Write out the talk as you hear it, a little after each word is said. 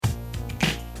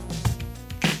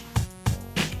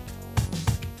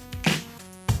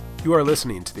You are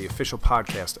listening to the official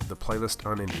podcast of the Playlist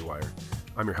on IndieWire.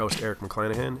 I'm your host, Eric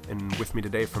McClanahan, and with me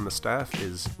today from the staff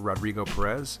is Rodrigo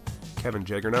Perez, Kevin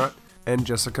Jaggernaut, and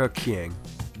Jessica Kiang.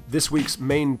 This week's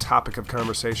main topic of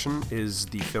conversation is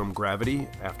the film Gravity.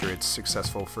 After its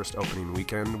successful first opening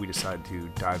weekend, we decided to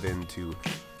dive into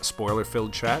a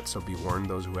spoiler-filled chat, so be warned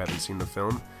those who haven't seen the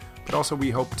film. But also we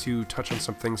hope to touch on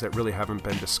some things that really haven't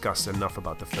been discussed enough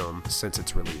about the film since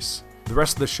its release. The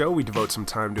rest of the show, we devote some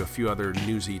time to a few other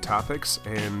newsy topics,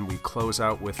 and we close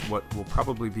out with what will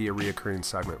probably be a reoccurring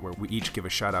segment where we each give a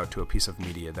shout out to a piece of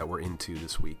media that we're into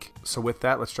this week. So with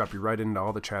that, let's drop you right into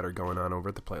all the chatter going on over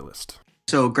at the playlist.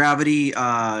 So Gravity,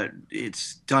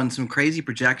 it's done some crazy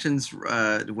projections.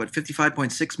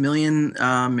 55.6 million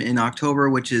in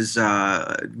October, which is,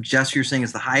 Jess, you're saying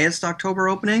is the highest October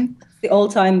opening? The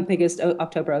all-time biggest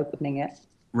October opening yet.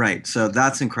 Right, so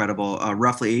that's incredible.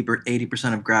 Roughly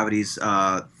 80% of Gravity's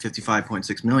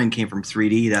 55.6 million came from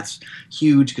 3D. That's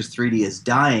huge because 3D is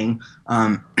dying.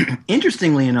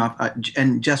 Interestingly enough,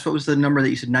 and Jess, what was the number that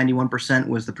you said 91%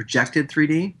 was the projected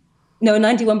 3D? No,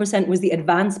 91% was the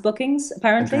advanced bookings,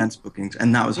 apparently. Advanced bookings,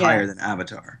 and that was higher than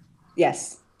Avatar.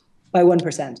 Yes, by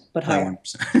 1%, but higher.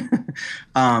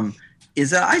 By 1%.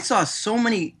 I saw so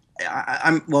many.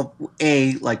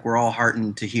 We're all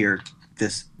heartened to hear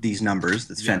these numbers.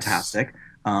 That's fantastic.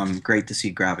 Great to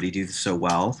see Gravity do so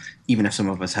well, even if some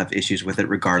of us have issues with it.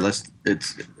 Regardless,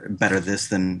 it's better this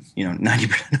than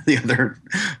 90% of the other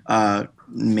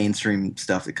mainstream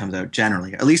stuff that comes out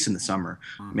generally, at least in the summer.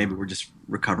 Maybe we're just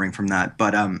recovering from that.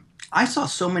 But I saw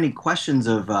so many questions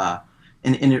of,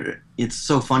 it's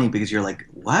so funny because you're like,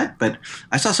 what? But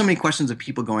I saw so many questions of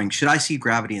people going, should I see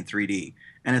Gravity in 3D?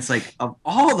 And it's like, of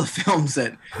all the films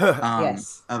that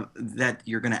that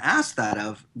you're going to ask that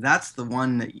of, that's the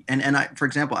one that, and I, for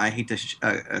example, I hate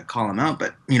to call him out,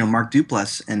 but Mark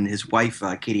Duplass and his wife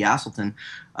Katie Aselton,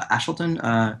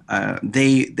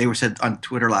 they were said on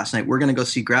Twitter last night, we're going to go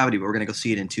see Gravity, but we're going to go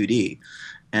see it in 2D,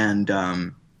 and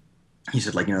he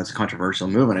said it's a controversial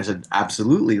move, and I said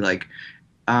absolutely, so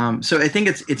I think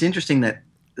it's interesting that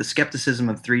the skepticism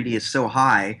of 3D is so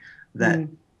high that.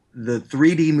 The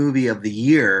 3D movie of the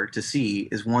year to see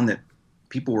is one that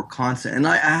people were constant. And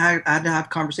I had to have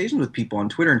conversations with people on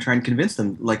Twitter and try and convince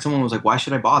them. Like, someone was like, why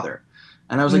should I bother?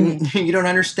 And I was like, you don't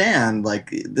understand. Like,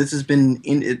 this has been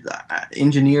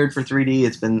engineered for 3D.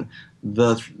 It's been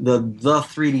the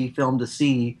 3D film to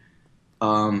see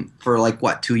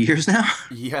for 2 years now?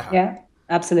 Yeah.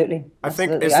 Absolutely. I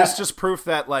think, is this just proof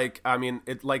that, the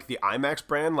IMAX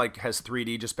brand, has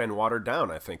 3D just been watered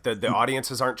down? I think the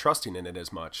audiences aren't trusting in it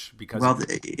as much because... Well,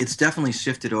 it's definitely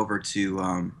shifted over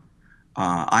to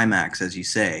IMAX, as you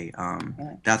say.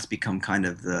 That's become kind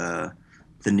of the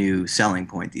new selling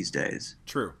point these days.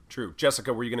 True.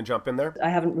 Jessica, were you going to jump in there? I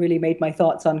haven't really made my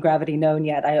thoughts on Gravity known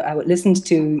yet. I listened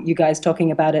to you guys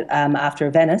talking about it after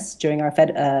Venice during our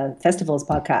festivals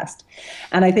podcast.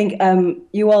 And I think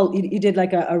you did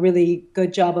a really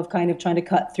good job of kind of trying to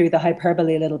cut through the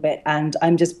hyperbole a little bit. And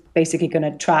I'm just basically going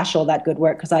to trash all that good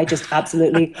work because I just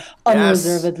absolutely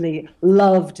unreservedly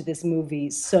loved this movie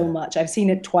so much. I've seen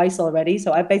it twice already.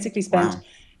 So I've basically spent...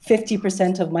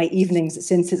 50% of my evenings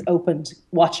since it's opened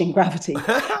watching Gravity.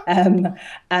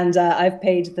 I've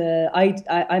paid the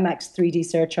IMAX 3D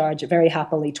surcharge very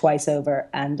happily twice over,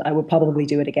 and I would probably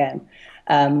do it again.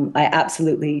 I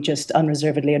absolutely just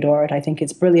unreservedly adore it. I think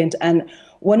it's brilliant. And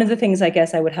one of the things I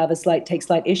guess I would have take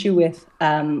slight issue with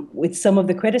some of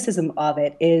the criticism of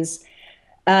it is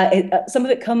some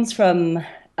of it comes from,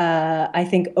 I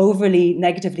think, overly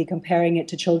negatively comparing it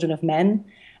to Children of Men.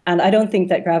 And I don't think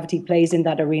that Gravity plays in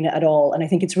that arena at all. And I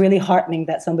think it's really heartening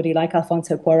that somebody like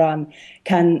Alfonso Cuarón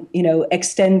can,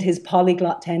 extend his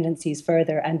polyglot tendencies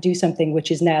further and do something which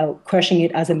is now crushing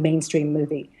it as a mainstream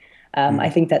movie. I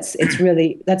think that's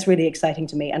really exciting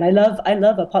to me. And I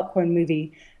love a popcorn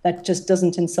movie that just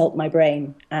doesn't insult my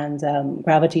brain. And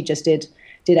Gravity just did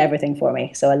everything for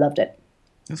me. So I loved it.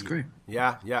 That's great.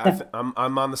 Yeah.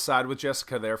 I'm on the side with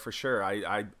Jessica there for sure.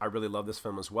 I really love this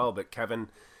film as well. But Kevin,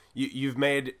 you've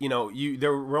made,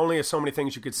 there were only so many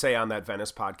things you could say on that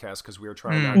Venice podcast because we were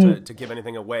trying not to give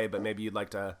anything away, but maybe you'd like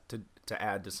to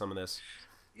add to some of this.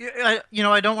 I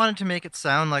don't want it to make it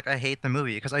sound like I hate the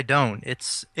movie because I don't.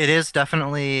 It is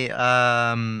definitely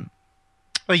a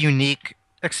unique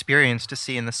experience to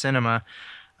see in the cinema.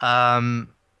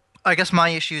 I guess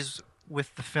my issues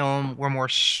with the film were more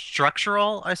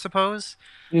structural, I suppose.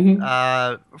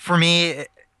 For me,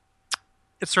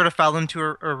 it sort of fell into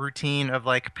a routine of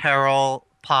peril,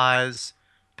 pause,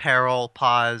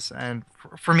 and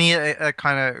for me it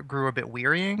kind of grew a bit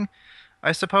wearying,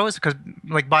 I suppose, because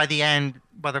by the end,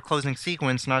 by the closing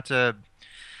sequence, not to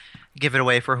give it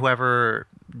away for whoever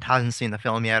hasn't seen the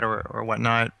film yet or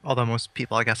whatnot, although most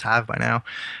people I guess have by now.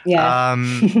 Yeah.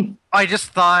 I just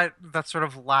thought that sort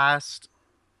of last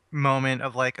moment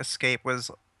of like escape was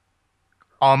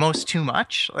almost too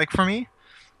much, like for me.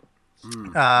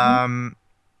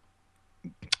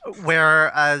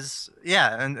 Whereas,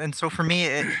 yeah, and so for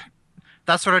me,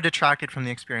 that sort of detracted from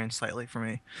the experience slightly for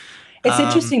me. It's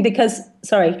interesting because,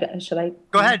 sorry, should I?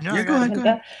 Go ahead. No, Yeah, go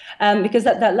ahead. Because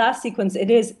that last sequence, it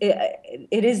is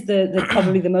the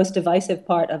probably the most divisive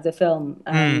part of the film.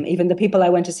 Even the people I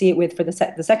went to see it with for the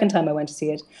second time I went to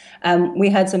see it, we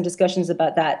had some discussions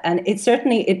about that, and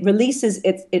it releases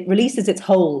its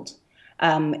hold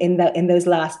in those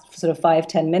last sort of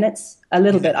 5-10 minutes a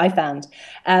little bit. I found.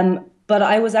 But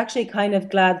I was actually kind of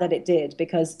glad that it did,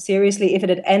 because seriously, if it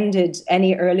had ended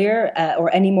any earlier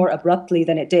or any more abruptly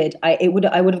than it did, I would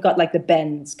have got like the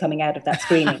bends coming out of that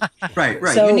screening. Right.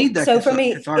 So, you need that. So for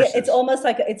me, catharsis. it's almost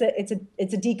like it's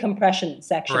a decompression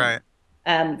section. right.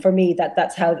 For me,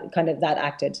 that's how kind of that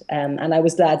acted, and I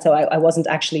was glad. So I wasn't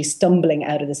actually stumbling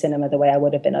out of the cinema the way I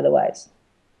would have been otherwise.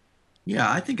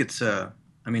 Yeah, I think it's. I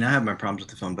mean, I have my problems with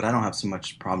the film, but I don't have so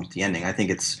much problems with the ending. I think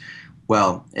it's.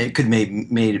 Well, it could made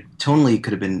tonally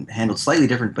could have been handled slightly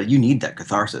different, but you need that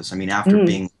catharsis. I mean, after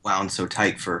being wound so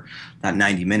tight for that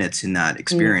 90 minutes in that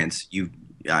experience,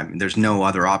 there's no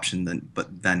other option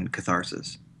than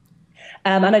catharsis.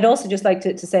 And I'd also just like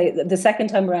to say that the second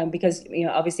time around, because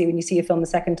obviously when you see a film the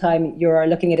second time, you're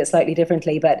looking at it slightly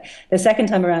differently. But the second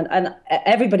time around, and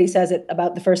everybody says it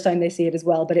about the first time they see it as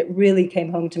well, but it really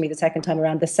came home to me the second time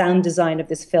around. The sound design of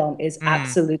this film is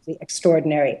absolutely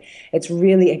extraordinary. It's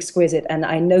really exquisite, and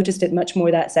I noticed it much more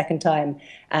that second time.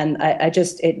 And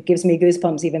it gives me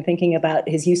goosebumps even thinking about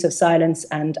his use of silence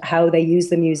and how they use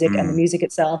the music and the music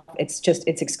itself. It's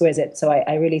exquisite. So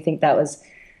I really think that was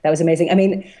amazing. I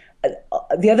mean,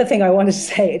 the other thing I wanted to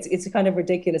say, it's kind of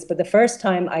ridiculous, but the first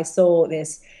time I saw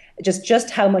this,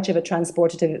 just how much of a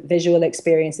transportative visual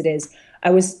experience it is. I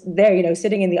was there,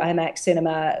 sitting in the IMAX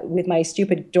cinema with my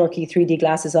stupid dorky 3D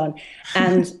glasses on,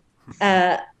 and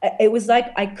it was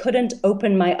like I couldn't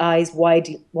open my eyes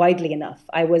widely enough.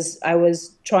 I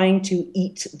was trying to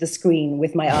eat the screen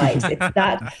with my eyes. It's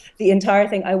that the entire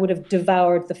thing. I would have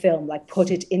devoured the film, like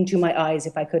put it into my eyes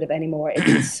if I could have anymore.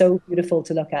 It's so beautiful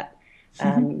to look at.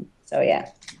 So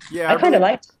yeah, I kind of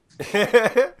liked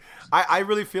it. I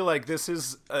really feel like this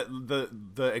is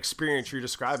the experience you're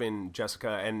describing,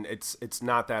 Jessica, and it's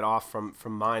not that off from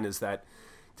mine. Is that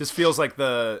this feels like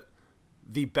the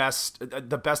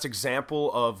best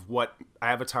example of what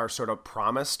Avatar sort of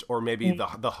promised, or maybe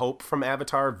the hope from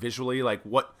Avatar visually, like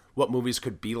what movies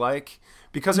could be like,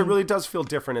 because it really does feel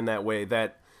different in that way.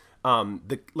 That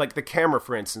the camera,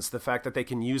 for instance, the fact that they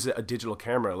can use a digital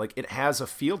camera, like it has a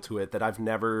feel to it that I've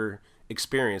never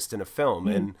experienced in a film.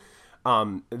 And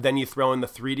then you throw in the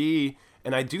 3D,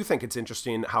 and I do think it's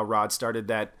interesting how Rod started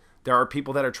that there are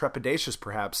people that are trepidatious,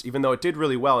 perhaps, even though it did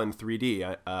really well in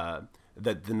 3D,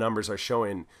 that the numbers are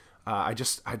showing. I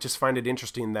just find it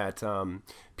interesting that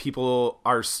people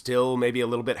are still maybe a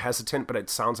little bit hesitant, but it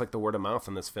sounds like the word of mouth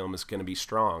on this film is going to be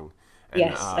strong. And,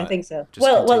 yes, I think so.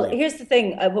 Well, here's the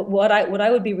thing. What I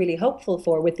would be really hopeful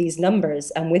for with these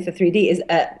numbers and with the 3D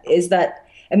is that,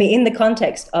 I mean, in the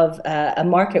context of a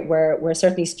market where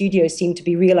certainly studios seem to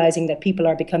be realizing that people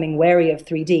are becoming wary of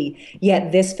 3D,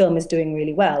 yet this film is doing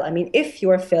really well. I mean, if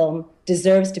your film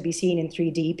deserves to be seen in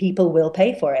 3D, people will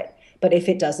pay for it. But if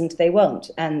it doesn't, they won't.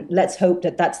 And let's hope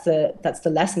that that's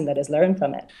the lesson that is learned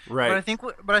from it. Right.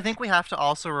 But I think we have to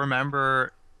also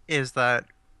remember is that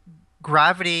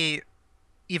Gravity,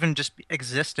 even just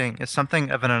existing, is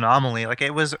something of an anomaly. Like,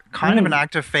 it was kind of an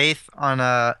act of faith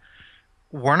on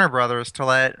Warner Brothers to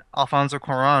let Alfonso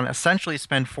Cuarón essentially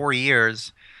spend 4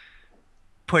 years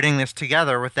putting this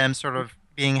together, with them sort of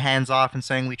being hands off and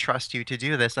saying, we trust you to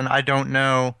do this. And I don't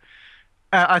know.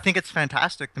 I think it's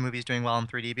fantastic the movie's doing well in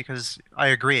 3D, because I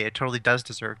agree, it totally does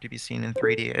deserve to be seen in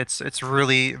 3D. It's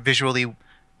really visually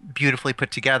beautifully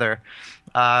put together.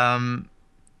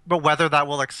 But whether that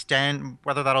will extend,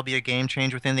 whether that'll be a game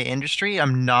change within the industry,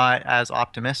 I'm not as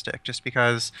optimistic, just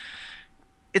because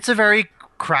it's a very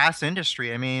crass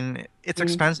industry. I mean, it's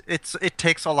expensive. It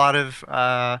takes a lot of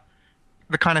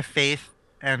the kind of faith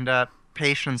and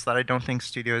patience that I don't think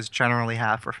studios generally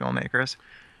have for filmmakers.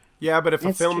 Yeah, but if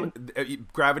a film,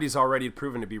 Gravity's already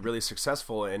proven to be really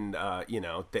successful, and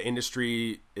the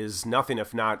industry is nothing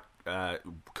if not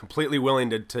completely willing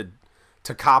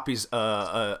to copy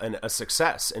a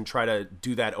success and try to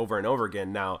do that over and over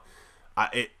again. Now,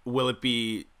 will it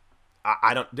be?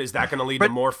 I don't. Is that going to lead to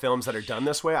more films that are done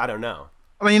this way? I don't know.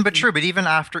 I mean, but true. But even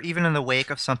in the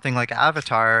wake of something like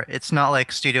Avatar, it's not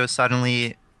like studios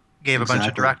suddenly gave a bunch of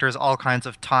Exactly. directors all kinds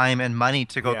of time and money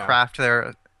to go Yeah. craft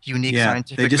their unique Yeah,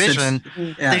 scientific just said-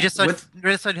 vision. yeah, They just said, with-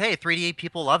 hey, 3D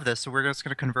people love this, so we're just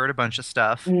going to convert a bunch of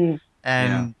stuff Mm.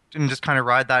 and just kind of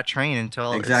ride that train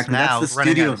until exactly. it's now That's the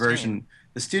running studio out of steam. version.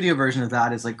 The studio version of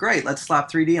that is like, great, let's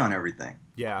slap 3D on everything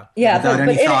Yeah. Yeah, without but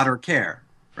any in thought it- or care,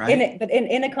 right?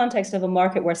 in a context of a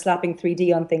market where slapping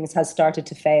 3D on things has started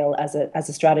to fail as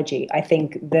a strategy, I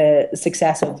think the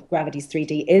success of Gravity's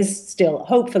 3D is still,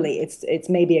 hopefully, it's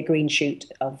maybe a green shoot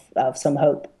of some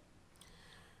hope.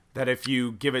 That if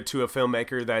you give it to a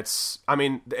filmmaker that's, I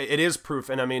mean, it is proof,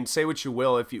 and I mean, say what you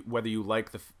will, whether you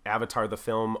like the Avatar, the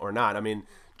film, or not. I mean,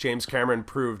 James Cameron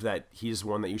proved that he's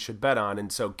one that you should bet on, and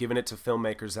so giving it to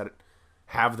filmmakers that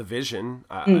have the vision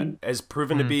has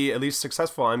proven to be at least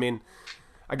successful. I mean,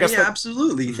 I guess Yeah,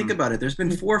 absolutely. You think about it. There's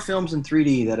been 4 films in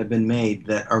 3D that have been made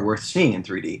that are worth seeing in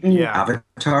 3D. Yeah.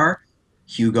 Avatar,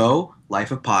 Hugo,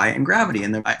 Life of Pi, and Gravity.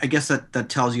 And I guess that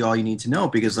tells you all you need to know,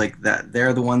 because like that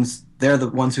they're the ones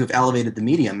who have elevated the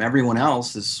medium. Everyone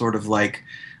else is sort of like,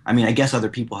 I mean, I guess other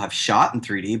people have shot in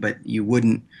 3D, but you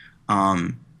wouldn't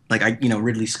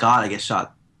Ridley Scott, I guess,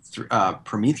 shot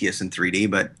Prometheus in 3D,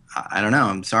 but I don't know.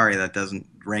 I'm sorry, that doesn't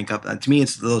rank up. To me,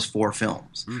 it's those 4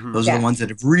 films. Those are the ones that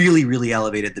have really, really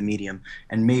elevated the medium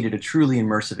and made it a truly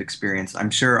immersive experience. I'm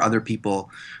sure other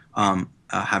people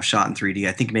have shot in 3D.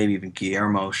 I think maybe even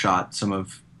Guillermo shot some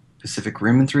of Pacific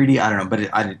Rim in 3D. I don't know,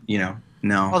 but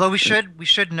no. Although we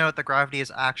should note that Gravity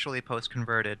is actually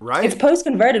post-converted. right? It's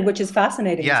post-converted, which is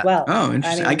fascinating Yeah. as well. Oh,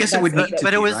 interesting. I guess it would that's- need to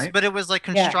But be, it was right? but it was like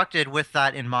constructed with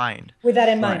that in mind. with that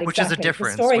in mind, Right. Which is a exactly.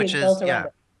 difference, The story which is is- built yeah. around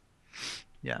it.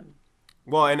 Yeah.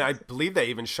 Well, and I believe they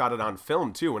even shot it on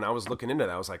film too. When I was looking into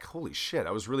that, I was like, "Holy shit!"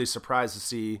 I was really surprised to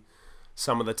see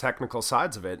some of the technical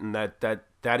sides of it, and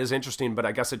that is interesting. But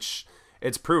I guess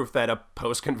it's proof that a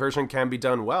post conversion can be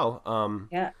done well.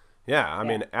 Yeah. I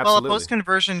mean, Well, absolutely. a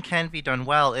post-conversion can be done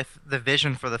well if the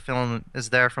vision for the film is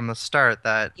there from the start,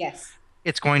 that Yes.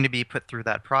 it's going to be put through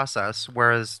that process.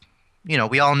 Whereas,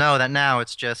 we all know that now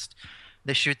it's just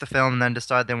they shoot the film and then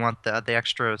decide they want the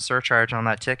extra surcharge on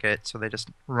that ticket, so they just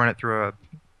run it through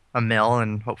a mill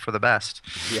and hope for the best.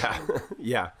 Yeah,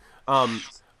 yeah.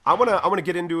 I wanna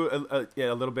get into a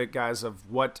little bit, guys, of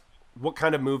what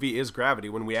kind of movie is Gravity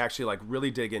when we actually like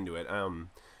really dig into it.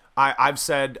 I've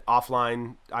said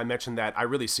offline, I mentioned that I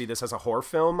really see this as a horror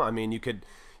film. I mean, you could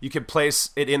place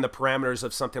it in the parameters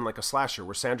of something like a slasher,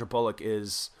 where Sandra Bullock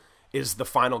is the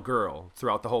final girl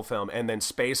throughout the whole film, and then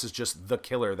space is just the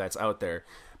killer that's out there.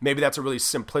 Maybe that's a really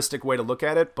simplistic way to look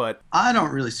at it, but I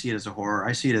don't really see it as a horror.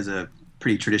 I see it as a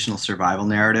pretty traditional survival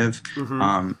narrative.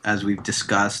 As we've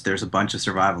discussed, there's a bunch of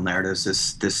survival narratives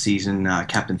this season.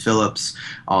 Captain Phillips,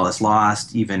 All Is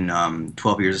Lost, even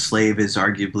 12 Years a Slave is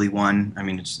arguably one. I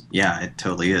mean, it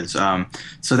totally is.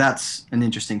 So that's an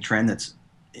interesting trend that's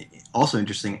also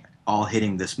interesting, all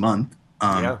hitting this month.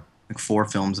 Like 4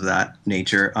 films of that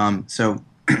nature. So,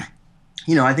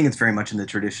 I think it's very much in the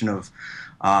tradition of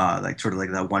like sort of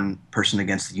like that one person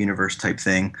against the universe type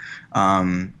thing.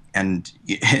 And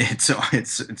it's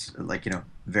like,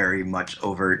 very much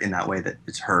overt in that way that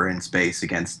it's her in space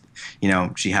against,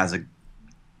 she has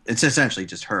it's essentially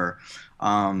just her.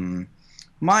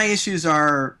 My issues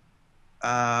are,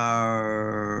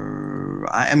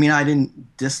 I mean, I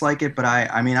didn't dislike it, but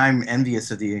I mean, I'm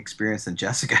envious of the experience that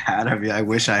Jessica had. I mean, I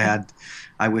wish I had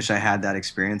that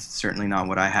experience. It's certainly not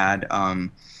what I had.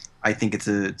 I think it's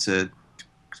a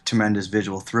tremendous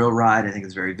visual thrill ride. I think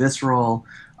it's very visceral.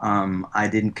 I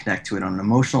didn't connect to it on an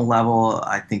emotional level.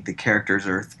 I think the characters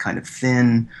are kind of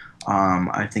thin.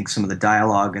 I think some of the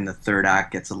dialogue in the third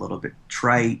act gets a little bit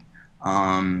trite.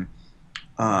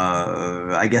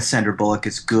 I guess Sandra Bullock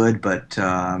is good, but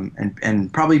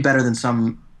and probably better than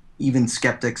some even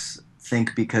skeptics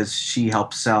think, because she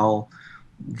helps sell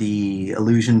the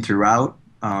illusion throughout,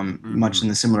 much in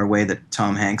the similar way that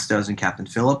Tom Hanks does in Captain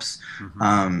Phillips.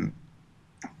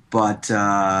 But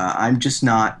I'm just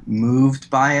not moved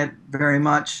by it very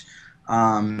much.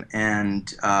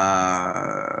 And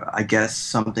I guess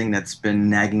something that's been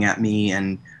nagging at me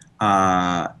and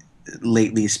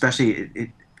lately,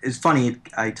 especially, it's funny,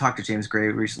 I talked to James Gray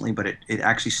recently, but it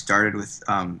actually started with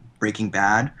Breaking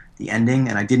Bad, the ending,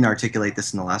 and I didn't articulate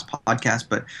this in the last podcast,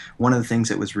 but one of the things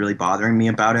that was really bothering me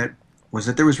about it was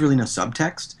that there was really no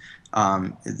subtext.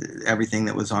 Everything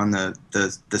that was on the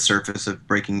surface of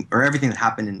everything that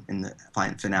happened in the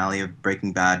finale of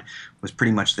Breaking Bad was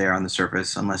pretty much there on the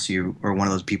surface, unless you are one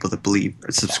of those people that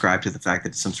subscribe to the fact that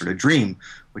it's some sort of dream,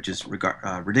 which is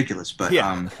ridiculous. But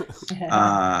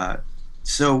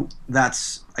so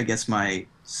that's, I guess, my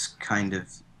kind of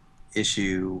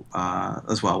issue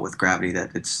as well with Gravity, that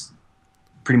it's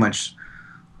pretty much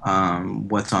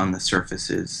What's on the surface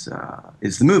is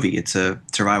the movie. It's a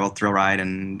survival thrill ride,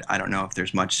 and I don't know if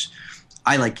there's much.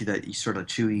 I like that sort of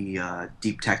chewy,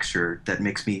 deep texture that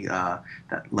makes me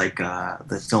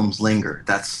the films linger.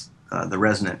 That's the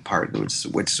resonant part,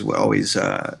 which always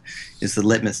is the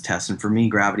litmus test. And for me,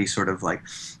 Gravity sort of like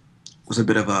was a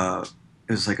bit of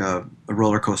it was like a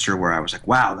roller coaster where I was like,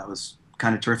 wow, that was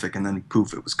kind of terrific, and then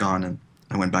poof, it was gone, and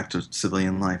I went back to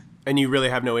civilian life. And you really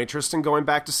have no interest in going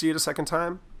back to see it a second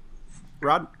time,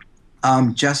 Rod?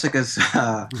 Jessica's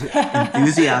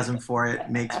enthusiasm for it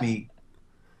makes me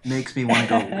want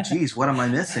to go, geez, what am I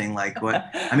missing? Like, what?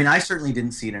 I mean, I certainly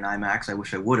didn't see it in IMAX. I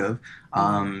wish I would have.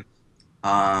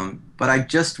 But I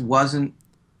just wasn't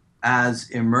as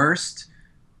immersed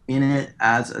in it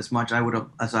as much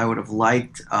as I would have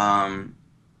liked.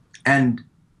 And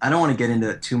I don't want to get into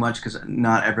it too much because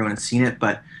not everyone has seen it,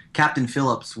 but Captain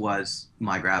Phillips was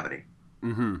my Gravity.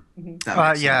 Mm-hmm.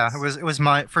 Yeah, it was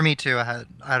for me too. I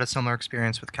had a similar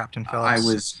experience with Captain Phillips.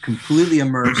 I was completely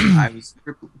immersed. I was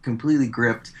completely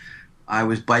gripped. I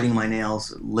was biting my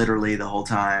nails literally the whole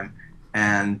time,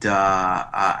 and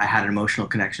I had an emotional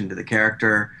connection to the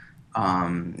character.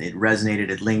 It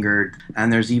resonated, it lingered,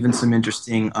 and there's even some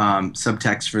interesting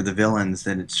subtext for the villains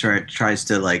that it tries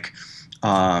to like.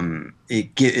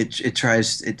 It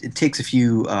takes a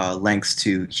few lengths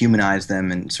to humanize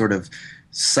them and sort of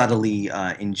subtly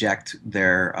inject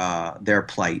their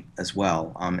plight as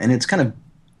well. And it's kind of,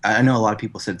 I know a lot of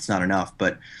people said it's not enough,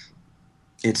 but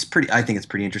it's pretty. I think it's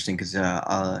pretty interesting because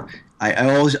I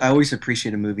always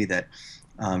appreciate a movie that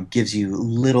gives you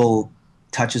little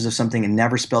touches of something and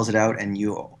never spells it out,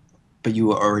 but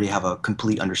you already have a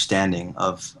complete understanding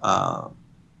of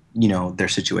their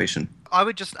situation. I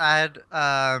would just add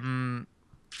that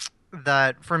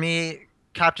for me,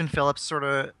 Captain Phillips sort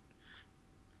of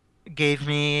gave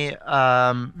me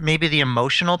maybe the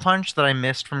emotional punch that I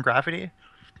missed from Gravity.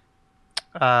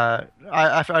 I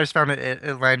just found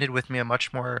it landed with me a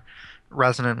much more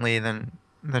resonantly than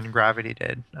Gravity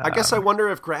did. I guess I wonder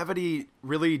if Gravity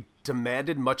really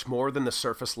demanded much more than the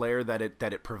surface layer that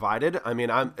it provided. I mean,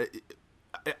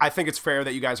 I think it's fair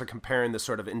that you guys are comparing the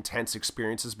sort of intense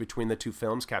experiences between the two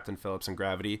films, Captain Phillips and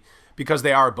Gravity, because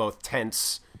they are both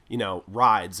tense,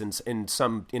 rides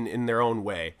in their own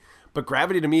way. But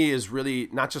Gravity to me is really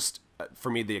not just, for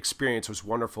me, the experience was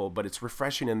wonderful, but it's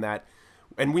refreshing in that,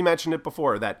 and we mentioned it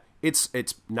before, that it's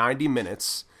 90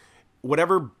 minutes.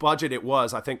 Whatever budget it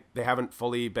was, I think they haven't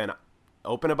fully been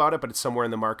open about it, but it's somewhere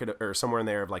in the market or somewhere in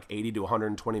there of like 80 to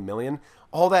 120 million.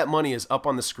 All that money is up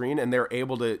on the screen, and they're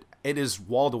able to, it is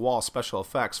wall-to-wall special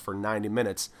effects for 90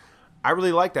 minutes. I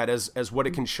really like that as what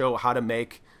it can show how to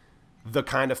make the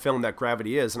kind of film that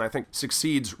Gravity is, and I think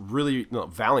succeeds really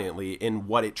valiantly in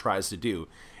what it tries to do.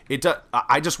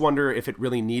 I just wonder if it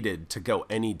really needed to go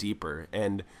any deeper,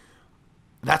 and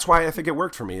that's why I think it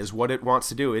worked for me. Is what it wants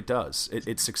to do, it does.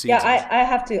 It succeeds. Yeah, I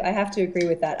have to agree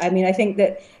with that. I mean, I think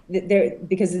that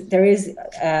because there is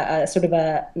a sort of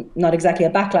a, not exactly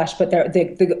a backlash, but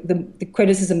the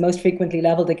criticism most frequently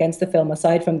leveled against the film,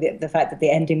 aside from the fact that the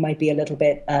ending might be a little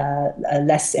bit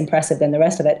less impressive than the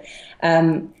rest of it,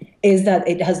 is that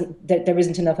there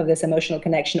isn't enough of this emotional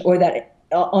connection, or that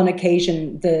on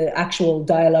occasion the actual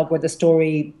dialogue or the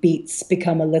story beats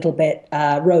become a little bit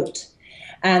rote.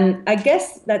 And I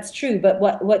guess that's true, but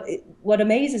what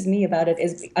amazes me about it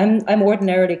is I'm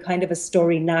ordinarily kind of a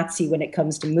story Nazi when it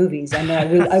comes to movies, and I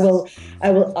will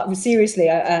seriously,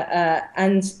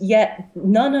 and yet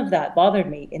none of that bothered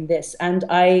me in this. And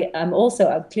I am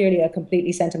also clearly a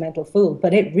completely sentimental fool,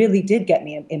 but it really did get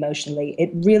me emotionally. It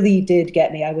really did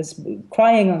get me. I was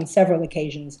crying on several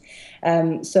occasions.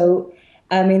 So.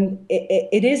 I mean,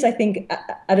 it is, I think,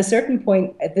 at a certain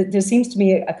point, there seems to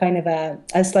be a kind of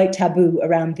a slight taboo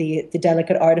around the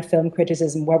delicate art of film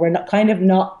criticism, where we're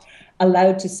not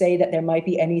allowed to say that there might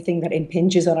be anything that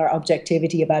impinges on our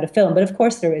objectivity about a film. But of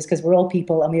course there is, because we're all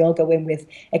people and we all go in with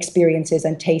experiences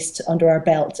and tastes under our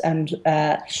belt. And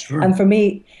sure. And for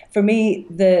me,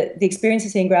 the experience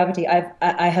of seeing Gravity,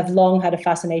 I have long had a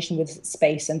fascination with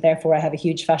space, and therefore I have a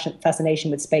huge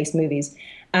fascination with space movies.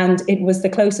 And it was the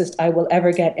closest I will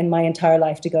ever get in my entire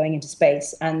life to going into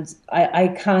space. And I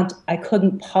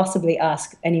couldn't possibly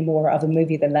ask any more of a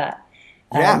movie than that.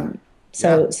 Yeah.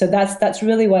 So that's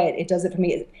really why it does it for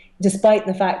me, despite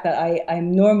the fact that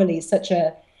I'm normally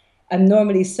so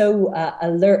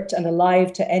alert and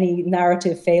alive to any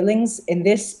narrative failings. In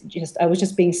this, I was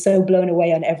just being so blown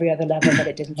away on every other level that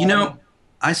it didn't.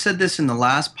 I said this in the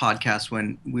last podcast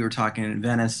when we were talking in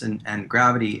Venice and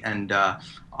Gravity, and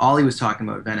Ollie was talking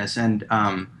about Venice, and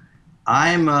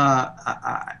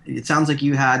it sounds like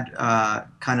you had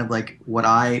kind of like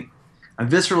a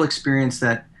visceral experience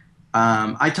that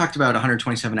I talked about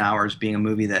 127 Hours being a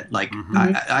movie that, like,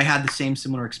 I had the same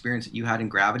similar experience that you had in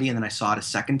Gravity, and then I saw it a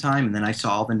second time, and then I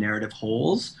saw all the narrative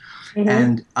holes,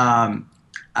 and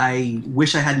I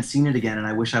wish I hadn't seen it again, and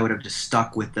I wish I would have just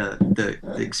stuck with the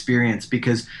experience,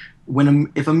 because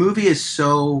if a movie is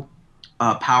so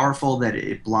powerful that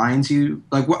it blinds you,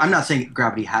 like, I'm not saying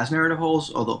Gravity has narrative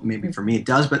holes, although maybe for me it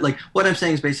does, but like what I'm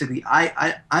saying is basically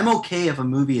I'm okay if a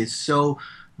movie is so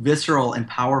visceral and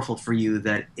powerful for you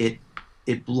that it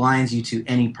blinds you to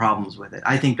any problems with it.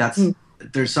 I think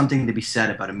there's something to be said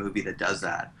about a movie that does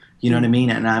that. You know what I mean?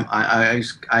 And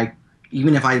I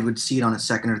even if I would see it on a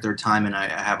second or third time and I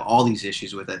have all these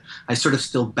issues with it, I sort of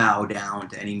still bow down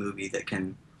to any movie that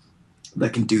can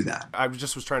do that. I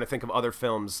just was trying to think of other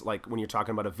films, like when you're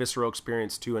talking about a visceral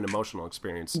experience to an emotional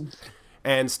experience,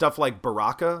 and stuff like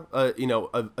Baraka,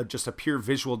 just a pure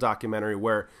visual documentary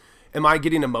where, am I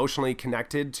getting emotionally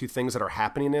connected to things that are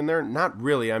happening in there? Not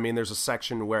really. I mean, there's a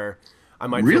section where I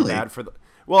might feel bad for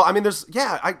well, I mean,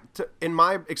 in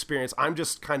my experience, I'm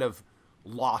just kind of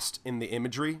lost in the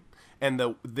imagery and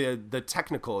the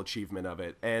technical achievement of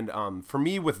it. And for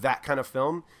me, with that kind of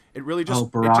film, it really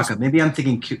just... Baraka. Maybe I'm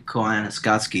thinking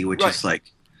Koyaanisqatsi, which is like...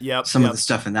 Some of the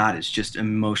stuff in that is just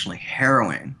emotionally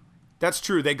harrowing. That's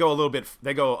true. They go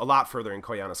a lot further in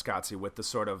Koyaanisqatsi with the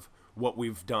sort of what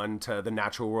we've done to the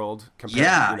natural world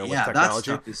compared with technology. That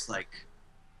stuff is like,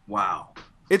 wow.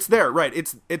 It's there, right?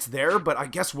 It's there, but I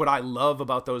guess what I love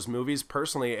about those movies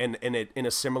personally, and it in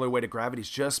a similar way to Gravity, is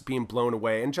just being blown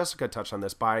away. And Jessica touched on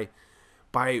this by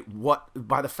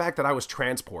the fact that I was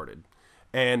transported,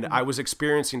 and I was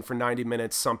experiencing for 90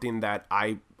 minutes something that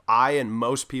I and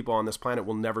most people on this planet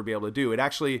will never be able to do. It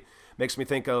actually makes me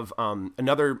think of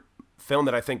another film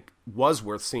that I think was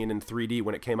worth seeing in 3D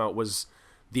when it came out, was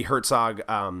the Herzog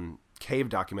Cave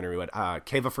documentary,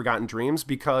 Cave of Forgotten Dreams,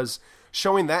 because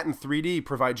showing that in 3D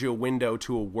provides you a window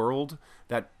to a world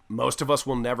that most of us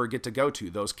will never get to go to,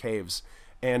 those caves.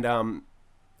 And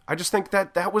I just think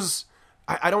that was...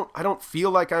 I don't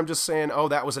feel like I'm just saying, oh,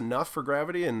 that was enough for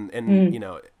Gravity, and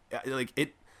like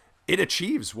it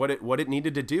achieves what it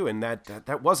needed to do, and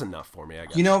that was enough for me, I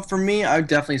guess. For me, I would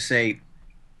definitely say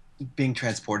being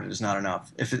transported is not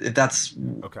enough. If that's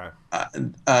okay,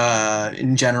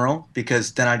 in general,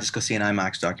 because then I just go see an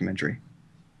IMAX documentary.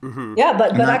 Mm-hmm. Yeah,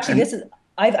 but actually,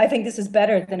 I think this is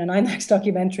better than an IMAX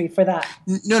documentary for that.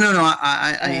 No.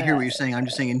 I hear what you're saying. I'm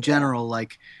just saying in general,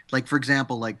 like for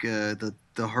example, like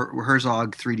the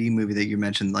Herzog 3D movie that you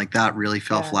mentioned, like that really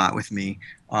fell flat with me.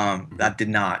 That did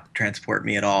not transport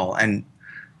me at all. And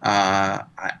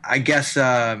I guess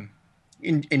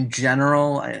in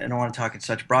general, I don't want to talk in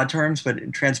such broad terms,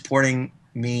 but transporting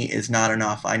me is not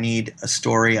enough. I need a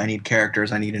story. I need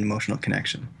characters. I need an emotional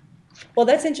connection. Well,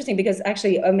 that's interesting, because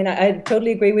actually, I mean, I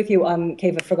totally agree with you on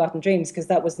Cave of Forgotten Dreams, because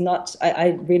that was not,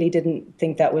 I really didn't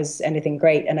think that was anything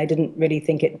great, and I didn't really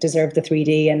think it deserved the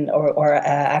 3D or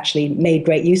actually made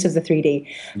great use of the 3D.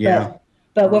 Yeah.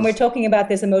 But when we're talking about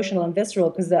this emotional and visceral,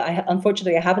 because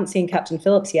unfortunately I haven't seen Captain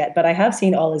Phillips yet, but I have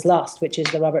seen All Is Lost, which is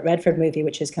the Robert Redford movie,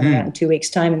 which is coming out in 2 weeks'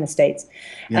 time in the States.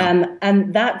 Yeah.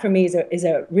 And that for me is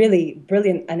a really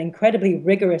brilliant and incredibly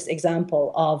rigorous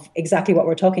example of exactly what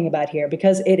we're talking about here,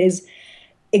 because it is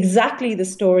exactly the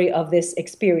story of this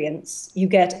experience. You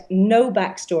get no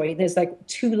backstory. There's like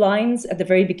 2 lines at the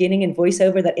very beginning in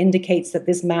voiceover that indicates that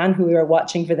this man who we are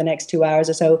watching for the next 2 hours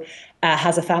or so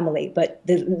has a family, but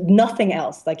there's nothing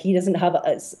else. Like, he doesn't have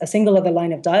a single other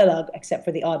line of dialogue except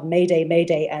for the odd Mayday,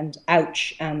 Mayday, and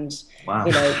ouch, and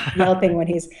yelping when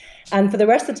he's... And for the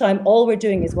rest of the time, all we're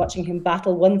doing is watching him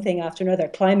battle one thing after another,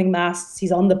 climbing masts.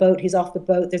 He's on the boat, he's off the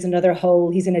boat, there's another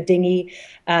hole, he's in a dinghy,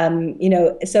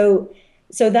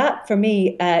 So that for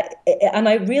me, and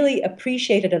I really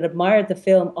appreciated and admired the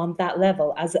film on that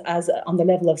level, as on the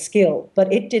level of skill,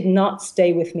 but it did not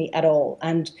stay with me at all.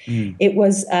 And it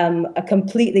was a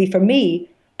completely, for me,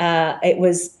 it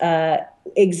was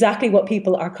exactly what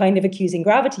people are kind of accusing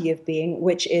Gravity of being,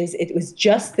 which is it was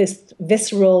just this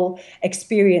visceral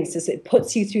experience. It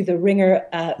puts you through the ringer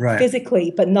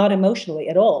physically, but not emotionally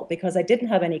at all, because I didn't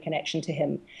have any connection to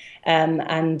him.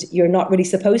 And you're not really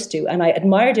supposed to. And I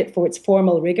admired it for its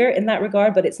formal rigor in that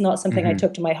regard, but it's not something I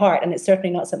took to my heart, and it's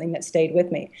certainly not something that stayed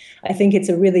with me. I think it's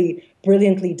a really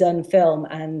brilliantly done film,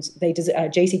 and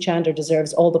J.C. Chandler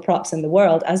deserves all the props in the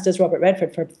world, as does Robert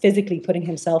Redford, for physically putting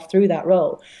himself through that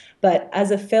role. But as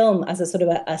a film, as a sort of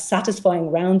a satisfying,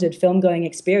 rounded film-going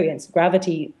experience,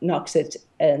 Gravity knocks it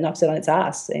on its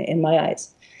ass in my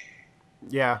eyes.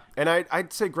 Yeah, and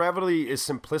I'd say Gravity, is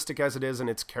simplistic as it is in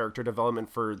its character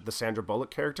development for the Sandra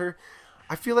Bullock character,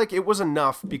 I feel like it was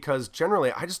enough, because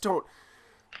generally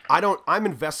I'm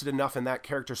invested enough in that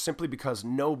character simply because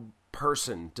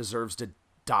person deserves to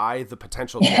die the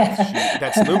potential death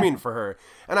that's looming for her.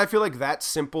 And I feel like that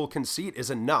simple conceit is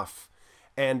enough.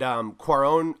 And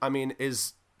Cuarón, I mean,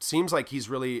 seems like he's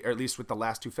really, or at least with the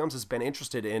last 2 films, has been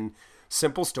interested in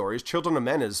simple stories. Children of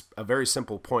Men is a very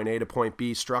simple point A to point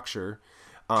B structure,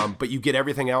 but you get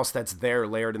everything else that's there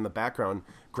layered in the background.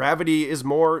 Gravity is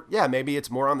more, maybe it's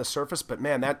more on the surface, but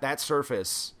man, that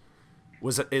surface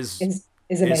is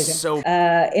amazing. So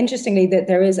interestingly, that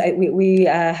there is we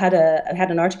had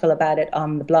an article about it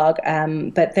on the blog,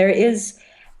 but there is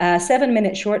a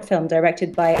 7-minute short film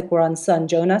directed by Cuarón's son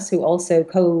Jonas, who also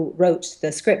co-wrote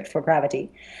the script for Gravity,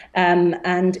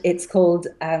 and it's called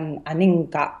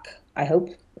Aningak. I hope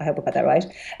I got that right.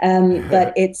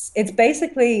 But it's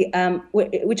basically,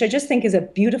 which I just think is a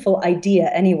beautiful idea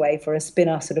anyway for a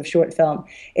spin-off sort of short film.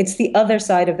 It's the other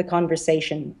side of the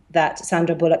conversation that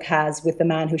Sandra Bullock has with the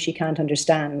man who she can't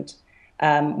understand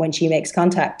when she makes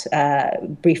contact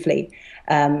briefly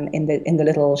in the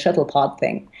little shuttle pod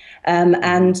thing.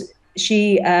 And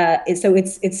she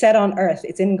it's set on Earth,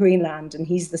 it's in Greenland, and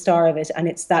he's the star of it, and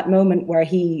it's that moment where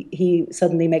he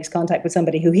suddenly makes contact with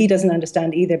somebody who he doesn't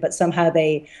understand either, but somehow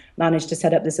they manage to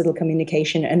set up this little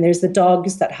communication. And there's the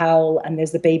dogs that howl, and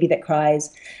there's the baby that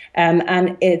cries,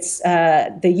 and it's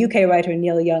the UK writer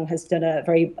Neil Young has done a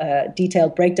very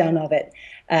detailed breakdown of it,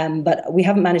 but we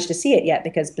haven't managed to see it yet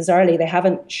because bizarrely they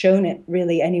haven't shown it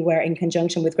really anywhere in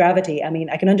conjunction with Gravity. I mean,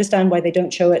 I can understand why they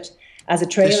don't show it as a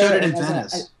trailer. They showed it in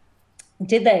Venice.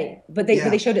 Did they? But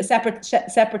they showed it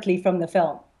separately from the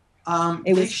film.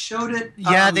 They showed it.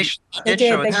 Yeah, they did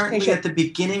show it. Apparently, at the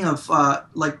beginning of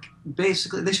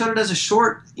basically, they showed it as a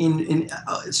short. In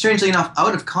strangely enough,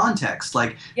 out of context.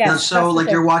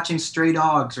 You're watching Stray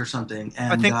Dogs or something.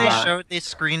 And, I think they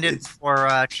screened it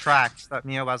for Tracks, that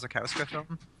Mia Wasikowska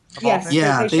film. Yes,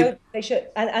 yeah, they showed,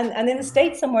 and in the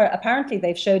States somewhere, apparently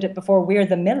they've showed it before We're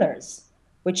the Millers,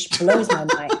 which blows my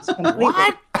mind completely.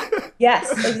 What?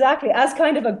 Yes, exactly. As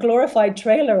kind of a glorified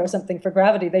trailer or something for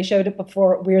Gravity, they showed it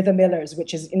before We're the Millers,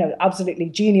 which is, absolutely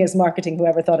genius marketing.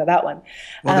 Whoever thought of that one?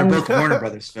 Well, they're both Warner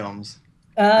Brothers films.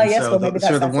 Yes, so well, maybe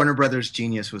that's the Warner Brothers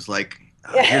genius was like,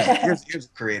 here's a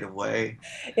creative way.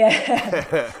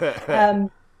 Yeah.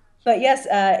 But yes,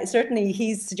 certainly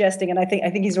he's suggesting, and I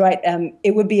think he's right.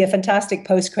 It would be a fantastic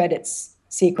post-credits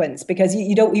sequence because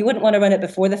you wouldn't want to run it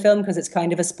before the film because it's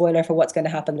kind of a spoiler for what's going to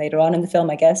happen later on in the film,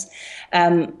 I guess.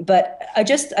 But I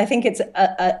think it's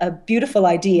a beautiful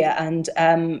idea, and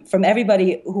from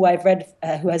everybody who I've read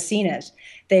who has seen it,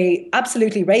 they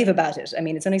absolutely rave about it. I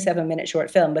mean, it's only a 7-minute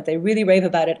short film, but they really rave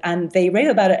about it, and they rave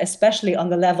about it especially on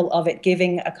the level of it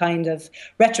giving a kind of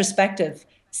retrospective,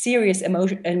 serious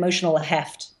emotional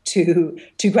heft to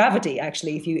Gravity,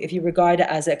 actually, if you regard it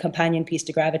as a companion piece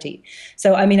to Gravity.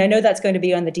 So, I mean, I know that's going to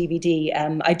be on the DVD.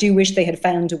 I do wish they had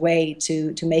found a way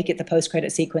to make it the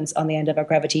post-credit sequence on the end of our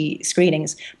Gravity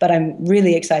screenings, but I'm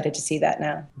really excited to see that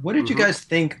now. What did you guys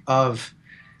think of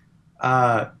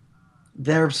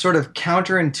they're sort of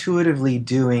counterintuitively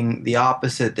doing the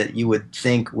opposite that you would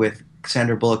think with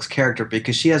Sandra Bullock's character,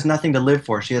 because she has nothing to live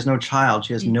for. She has no child.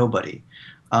 She has nobody.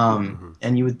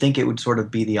 And you would think it would sort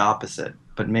of be the opposite,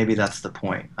 but maybe that's the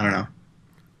point. I don't know.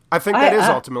 I think that is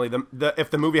ultimately if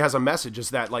the movie has a message, is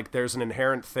that like there's an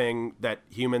inherent thing that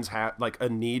humans have, like a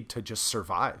need to just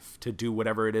survive, to do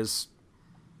whatever it is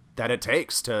that it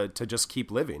takes to just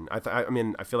keep living. I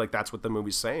mean, I feel like that's what the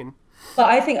movie's saying. But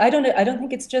I don't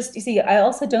think it's just, you see, I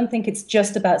also don't think it's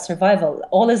just about survival.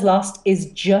 All Is Lost is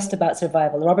just about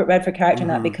survival. The Robert Redford character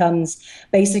now becomes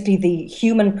basically the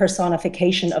human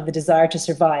personification of the desire to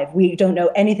survive. We don't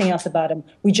know anything else about him.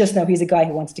 We just know he's a guy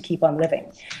who wants to keep on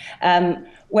living.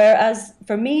 Whereas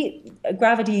for me,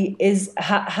 Gravity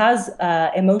has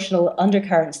emotional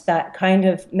undercurrents that kind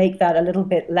of make that a little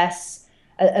bit less,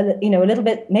 a little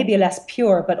bit, maybe less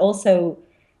pure, but also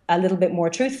a little bit more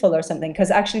truthful or something,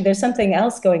 because actually there's something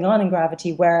else going on in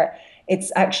Gravity where it's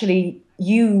actually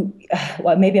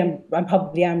well, maybe I'm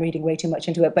probably reading way too much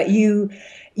into it, but you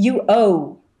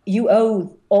owe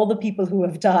all the people who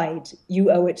have died,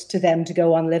 you owe it to them to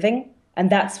go on living. And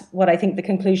that's what I think the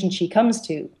conclusion she comes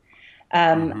to.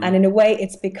 And in a way,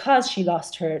 it's because she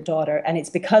lost her daughter, and it's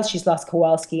because she's lost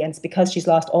Kowalski, and it's because she's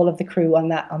lost all of the crew on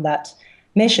that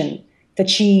mission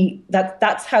that's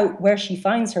where she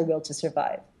finds her will to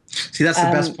survive. See, that's the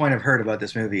best point I've heard about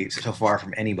this movie so far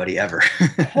from anybody ever.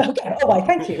 Okay. Oh, why,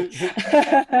 thank you.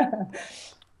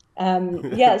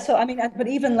 So, I mean, but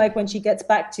even like when she gets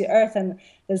back to Earth and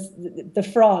there's the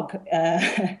frog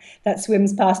that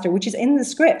swims past her, which is in the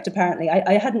script, apparently.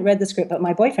 I hadn't read the script, but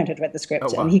my boyfriend had read the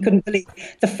script, and he couldn't believe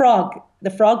the frog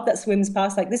that swims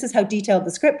past. Like, this is how detailed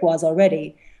the script was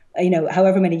already.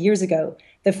 however many years ago,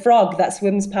 the frog that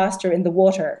swims past her in the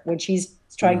water when she's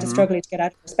trying to struggle to get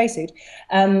out of her spacesuit,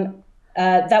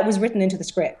 that was written into the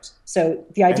script. So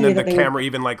the idea and then that the camera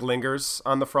even like lingers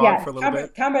on the frog for a little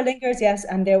bit. Camera lingers, yes,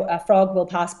 and a frog will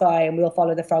pass by, and we'll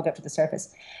follow the frog up to the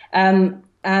surface.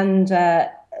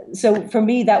 So for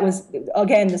me, that was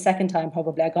again the second time.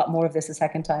 Probably I got more of this the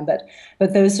second time,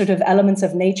 but those sort of elements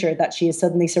of nature that she is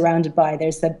suddenly surrounded by.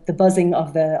 There's the buzzing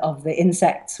of the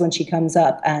insects when she comes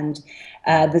up, and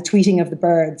the tweeting of the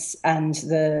birds, and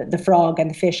the frog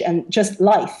and the fish, and just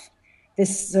life.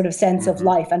 This sort of sense of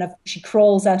life, and she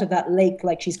crawls out of that lake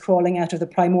like she's crawling out of the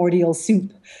primordial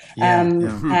soup.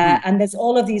 And there's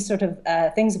all of these sort of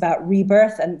things about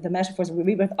rebirth and the metaphors of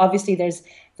rebirth. Obviously, there's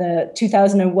the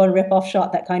 2001 rip-off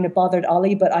shot that kind of bothered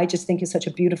Ollie, but I just think is such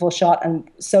a beautiful shot and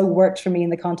so worked for me in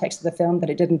the context of the film that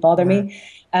it didn't bother me.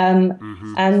 And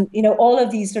all of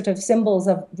these sort of symbols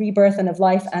of rebirth and of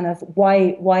life and of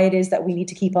why it is that we need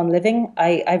to keep on living.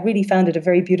 I really found it a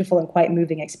very beautiful and quite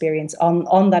moving experience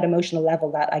on that emotional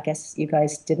level that I guess you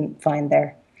guys didn't find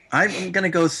there. I'm gonna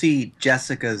go see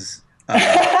Jessica's.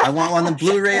 I want on the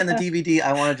Blu-ray and the DVD.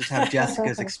 I want to just have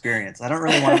Jessica's experience. I don't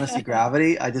really want to see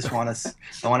Gravity. I just want to.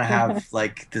 I want to have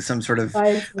like some sort of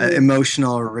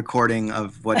emotional recording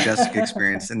of what Jessica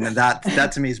experienced, and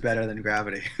that to me is better than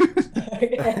Gravity.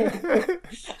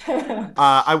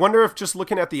 I wonder if just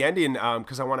looking at the ending,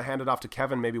 because I want to hand it off to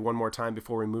Kevin maybe one more time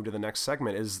before we move to the next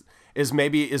segment, is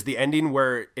the ending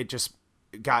where it just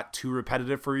got too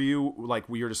repetitive for you, like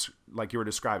you were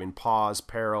describing, pause,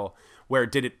 peril. Where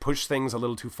did it push things a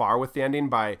little too far with the ending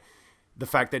by the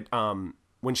fact that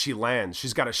when she lands,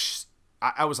 she's got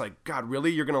I was like, God,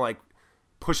 really? You're going to like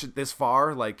push it this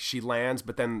far? Like she lands,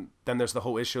 but then there's the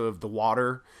whole issue of the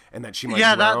water and that she might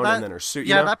drown and then her suit.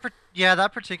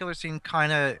 That particular scene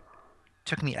kind of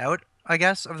took me out, I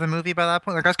guess, of the movie by that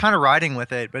point. Like I was kind of riding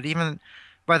with it, but even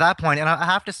by that point, and I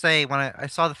have to say, when I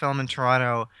saw the film in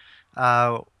Toronto,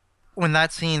 when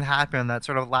that scene happened, that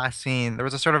sort of last scene, there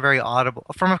was a sort of very audible,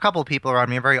 from a couple of people around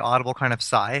me, a very audible kind of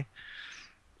sigh.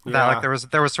 That like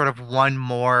there was sort of one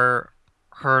more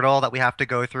hurdle that we have to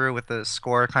go through with the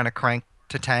score kind of cranked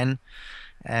to 10.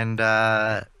 And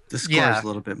the score is a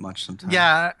little bit much sometimes.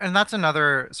 Yeah, and that's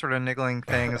another sort of niggling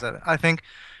thing, is that I think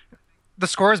the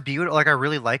score is beautiful. Like I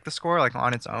really like the score, like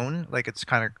on its own, like it's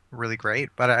kind of really great.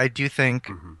 But I do think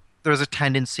there's a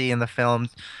tendency in the film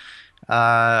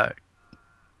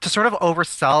to sort of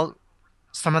oversell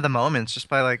some of the moments just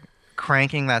by like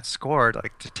cranking that score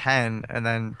like to 10 and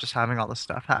then just having all this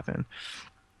stuff happen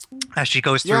as she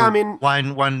goes through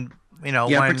one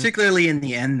particularly in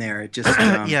the end there. It just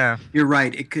you're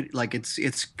right, it could like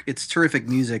it's terrific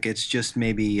music. It's just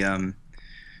maybe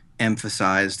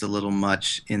emphasized a little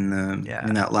much in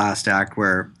that last act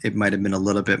where it might have been a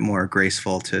little bit more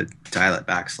graceful to dial it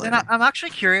back slightly. And I'm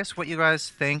actually curious what you guys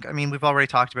think. I mean, we've already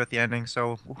talked about the ending,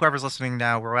 so whoever's listening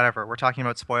now or whatever, we're talking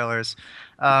about spoilers.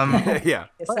 Yeah.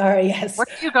 Sorry, yes. What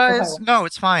do you guys... No,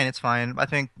 it's fine. It's fine. I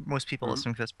think most people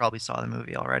listening to this probably saw the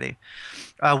movie already.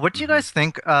 What do you guys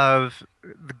think of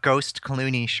the ghost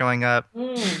Clooney showing up?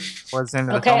 Was in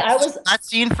the film? That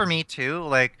scene for me too,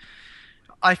 like...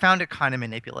 I found it kind of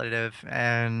manipulative,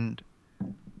 and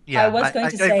I was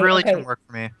going to say it really didn't work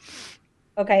for me.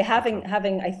 Okay, having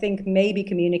I think maybe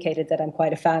communicated that I'm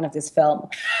quite a fan of this film,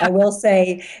 I will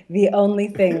say the only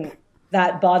thing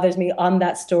that bothers me on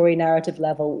that story narrative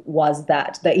level was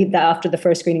that after the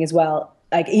first screening as well,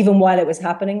 like even while it was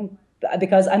happening,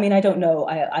 because I mean I don't know,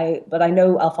 but I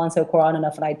know Alfonso Cuarón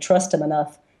enough and I trust him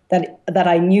enough that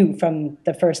I knew from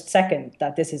the first second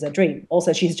that this is a dream.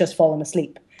 Also, she's just fallen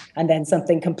asleep, and then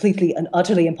something completely and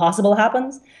utterly impossible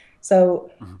happens. So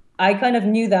I kind of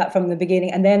knew that from the beginning,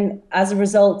 and then as a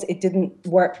result, it didn't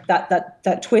work.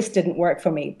 That twist didn't work for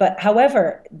me. But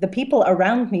however, the people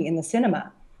around me in the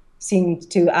cinema seemed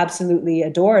to absolutely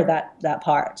adore that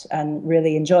part and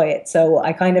really enjoy it. So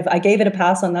I gave it a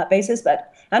pass on that basis,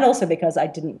 and also because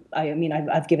I've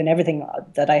given everything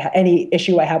any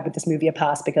issue I had with this movie a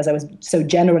pass because I was so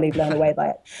generally blown away by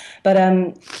it.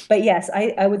 But yes,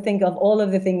 I would think of all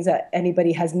of the things that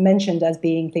anybody has mentioned as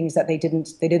being things that they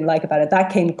didn't like about it,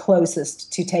 that came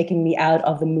closest to taking me out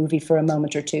of the movie for a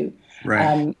moment or two.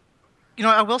 Right.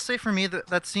 I will say for me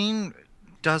that scene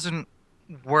doesn't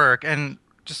work, and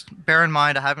just bear in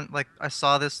mind I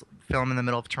saw this film in the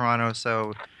middle of Toronto,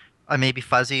 so I may be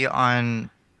fuzzy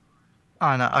on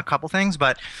a couple things,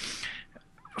 but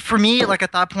for me, like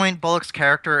at that point, Bullock's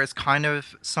character is kind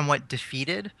of somewhat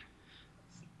defeated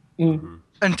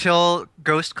until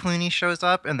Ghost Clooney shows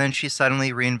up, and then she's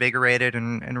suddenly reinvigorated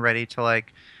and ready to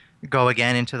like go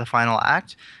again into the final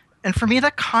act. And for me,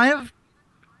 that kind of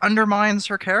undermines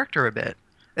her character a bit.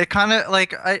 It kind of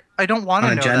like I don't want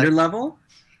On to a know gender that level?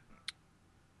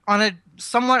 on a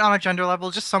somewhat on a gender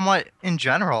level, just somewhat in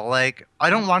general. Like I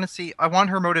don't want to see. I want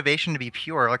her motivation to be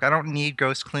pure. Like I don't need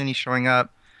Ghost Clooney showing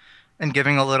up and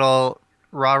giving a little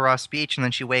rah rah speech, and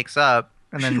then she wakes up,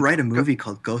 We and should then write a movie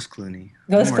called Ghost Clooney.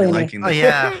 Ghost I'm already Clooney. liking oh this.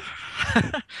 yeah,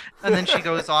 and then she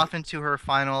goes off into her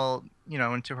final,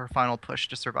 into her final push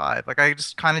to survive. Like I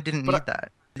just kind of didn't But need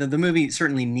that. The movie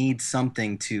certainly needs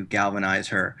something to galvanize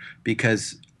her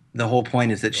because the whole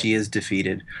point is that she is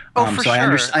defeated. Oh, for So sure. I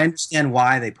understand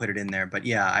why they put it in there, but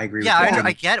yeah, I agree Yeah, with you. I Yeah, think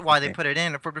I it's get why they okay. put it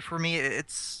in. For me, for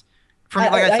me,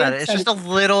 like I I said, it's understand. just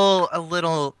a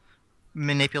little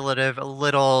manipulative, a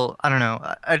little. I don't know.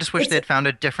 I just wish they It's had found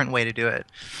a different way to do it.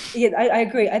 Yeah, I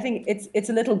agree. I think it's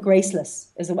a little graceless,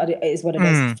 is what it is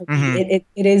Mm, for me. hmm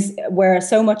It is where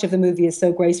so much of the movie is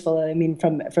so graceful. I mean,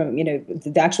 from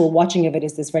the actual watching of it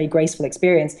is this very graceful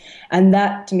experience, and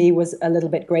that to me was a little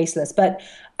bit graceless. But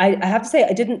I have to say,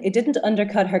 it didn't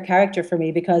undercut her character for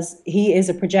me because he is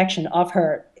a projection of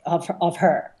her.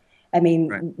 I mean,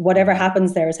 Right. whatever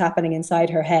happens there is happening inside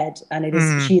her head, and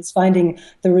hmm she is finding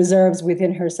the reserves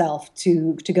within herself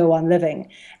to go on living.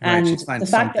 Right. She And the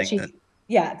finds fact that something that she,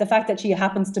 yeah, the fact that she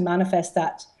happens to manifest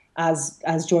that as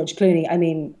George Clooney, I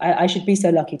mean, I should be so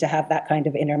lucky to have that kind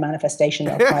of inner manifestation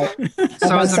of So is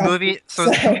the myself. movie?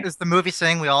 So So is the movie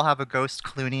saying we all have a ghost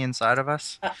Clooney inside of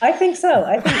us? I think so.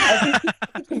 I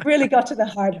think you've really got to the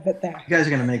heart of it there. you guys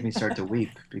are gonna make me start to weep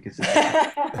because this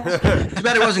is too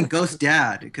bad it wasn't Ghost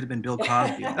Dad. It could have been Bill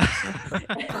Cosby, honestly.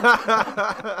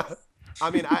 I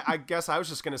mean, I guess I was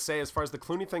just gonna say, as far as the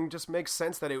Clooney thing, just makes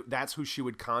sense that that's who she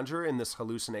would conjure in this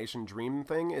hallucination dream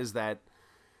thing. Is that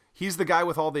he's the guy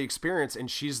with all the experience,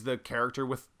 and she's the character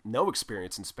with no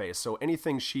experience in space. So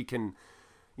anything she can,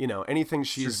 anything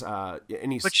she's But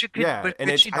yeah, but and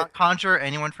could she not conjure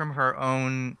anyone from her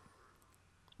own?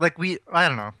 Like I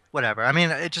don't know, whatever. I mean,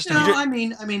 it just No, I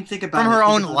mean, think from about her it.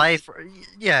 Think own about life.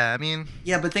 Yeah, I mean,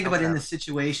 Yeah, but think about in whatever. the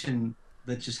situation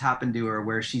that just happened to her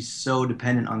where she's so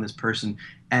dependent on this person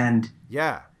and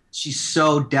yeah, she's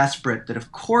so desperate that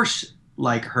of course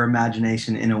like her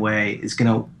imagination in a way is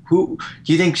gonna who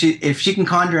do you think she if she can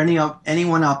conjure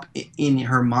anyone up in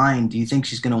her mind, do you think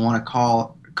she's gonna want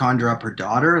to conjure up her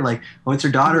daughter? Like what's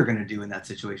her daughter gonna do in that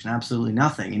situation? Absolutely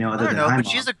nothing, I other don't than know, hi but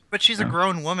mom. she's a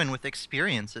grown woman with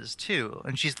experiences too,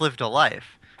 and she's lived a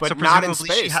life. So but not in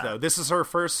presumably she space though. This is her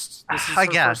first. This is I her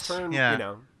first guess, turn.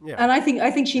 yeah. Yeah, And I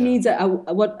think she yeah. needs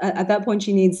what at that point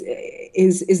she needs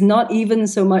is not even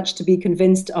so much to be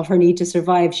convinced of her need to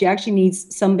survive. She actually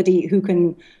needs somebody who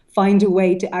can find a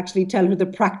way to actually tell her the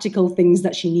practical things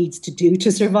that she needs to do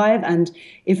to survive. And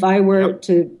if I were Yep.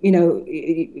 to,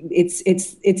 it's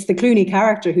the Clooney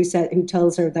character who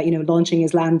tells her that launching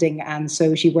is landing, and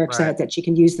so she works Right. out that she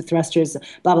can use the thrusters,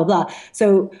 blah blah blah.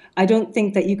 So I don't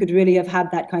think that you could really have had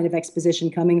that kind of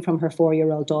exposition coming from her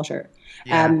 4-year-old daughter.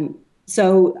 Yeah.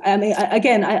 So I mean,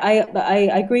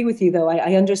 I agree with you though.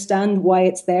 I understand why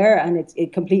it's there, and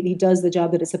it completely does the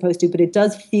job that it's supposed to. But it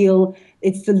does feel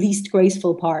it's the least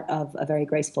graceful part of a very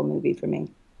graceful movie for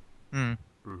me. Hmm.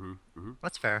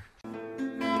 That's fair.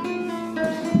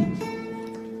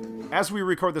 As we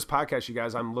record this podcast, you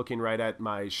guys, I'm looking right at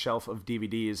my shelf of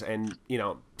DVDs, and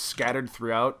scattered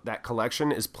throughout that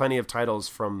collection is plenty of titles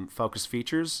from Focus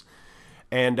Features.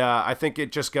 And I think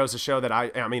it just goes to show that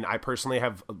I mean, I personally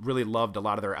have really loved a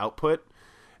lot of their output,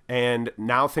 and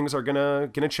now things are gonna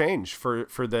change for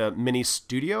the mini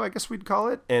studio, I guess we'd call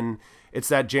it. And it's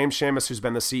that James Schamus, who's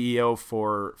been the CEO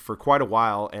for quite a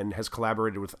while and has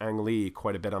collaborated with Ang Lee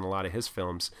quite a bit on a lot of his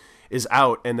films, is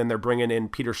out, and then they're bringing in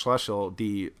Peter Schlussel,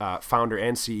 the founder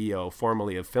and CEO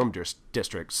formerly of Film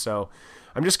District. So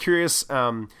I'm just curious.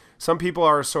 Some people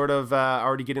are sort of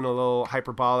already getting a little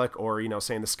hyperbolic, or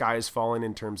saying the sky is falling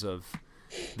in terms of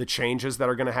the changes that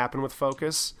are going to happen with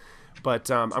Focus. But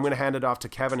I'm going to hand it off to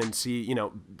Kevin and see,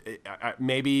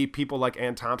 maybe people like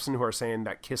Ann Thompson who are saying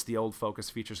that kiss the old Focus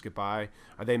Features goodbye.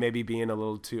 Are they maybe being a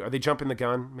little too? Are they jumping the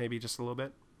gun? Maybe just a little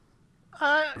bit.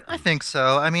 I think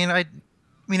so. I mean,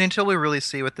 until we really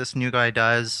see what this new guy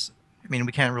does, I mean,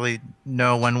 we can't really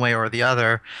know one way or the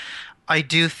other. I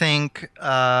do think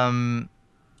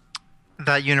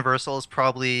that Universal is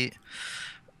probably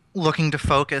looking to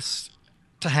focus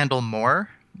to handle more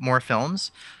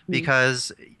films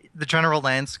because the general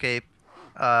landscape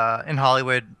in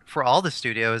Hollywood for all the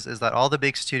studios is that all the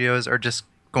big studios are just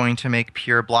going to make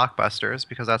pure blockbusters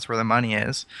because that's where the money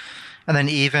is, and then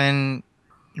even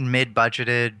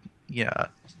mid-budgeted,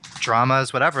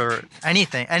 dramas, whatever,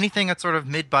 anything that's sort of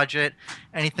mid-budget,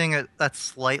 anything that's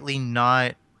slightly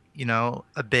not,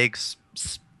 a big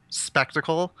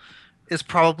spectacle is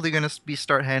probably going to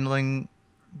start handling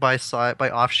by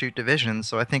offshoot divisions.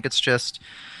 So I think it's just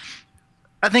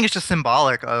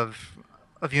symbolic of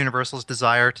Universal's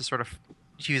desire to sort of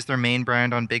use their main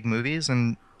brand on big movies,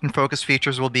 and Focus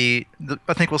Features will be.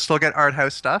 I think we'll still get art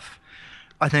house stuff.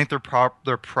 I think they're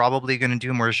probably going to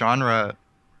do more genre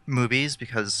movies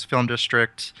because Film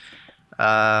District,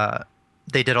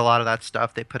 they did a lot of that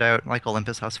stuff. They put out like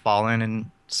Olympus Has Fallen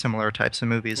and similar types of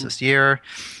movies this year.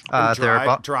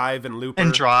 Drive and Looper.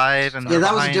 And Drive and yeah,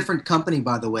 that was a different company,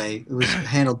 by the way. It was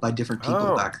handled by different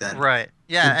people back then. Right.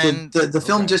 Yeah. The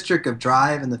film district of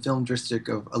Drive and the film district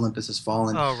of Olympus Has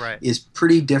Fallen right. is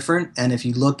pretty different. And if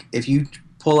you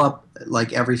pull up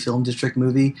like every film district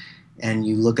movie and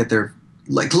you look at their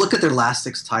last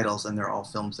 6 titles, and they're all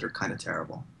films that are kind of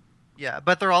terrible. Yeah,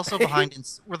 but they're also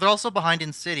behind. They're also behind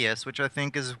Insidious, which I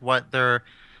think is what their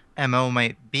MO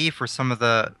might be for some of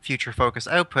the future Focus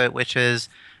output, which is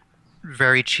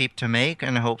very cheap to make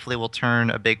and hopefully will turn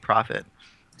a big profit.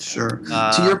 Sure.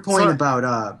 To your point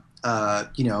about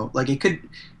like it could,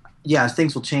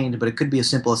 things will change, but it could be as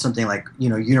simple as something like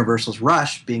Universal's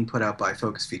Rush being put out by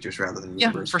Focus Features rather than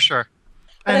Universal. Yeah, for sure.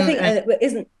 But I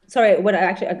think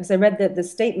because I read the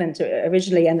statement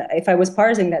originally, and if I was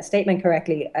parsing that statement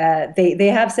correctly, they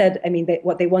have said, I mean,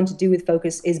 what they want to do with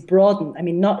Focus is broaden. I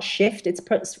mean, not shift its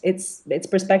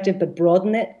perspective, but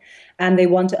broaden it. And they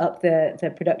want to up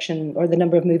the production or the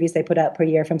number of movies they put out per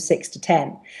year from 6 to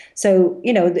 10. So,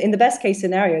 in the best case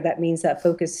scenario, that means that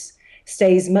Focus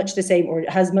stays much the same or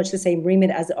has much the same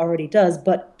remit as it already does,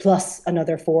 but plus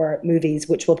another 4 movies,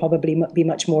 which will probably be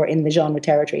much more in the genre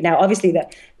territory. Now, obviously,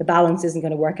 the balance isn't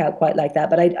going to work out quite like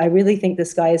that, but I really think the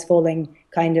sky is falling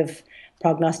kind of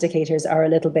prognosticators are a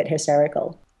little bit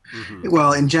hysterical. Mm-hmm.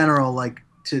 Well, in general, like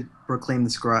to proclaim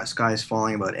the sky is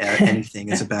falling about anything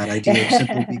is a bad idea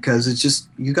simply because it's just,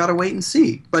 you got to wait and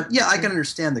see. But yeah, I can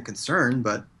understand the concern,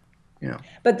 but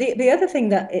But the other thing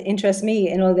that interests me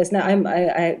in all this, now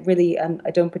I really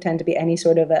I don't pretend to be any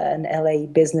sort of an LA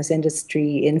business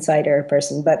industry insider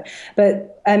person, but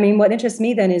I mean what interests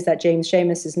me then is that James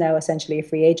Schamus is now essentially a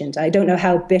free agent. I don't know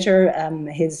how bitter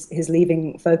his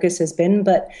leaving Focus has been,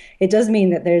 but it does mean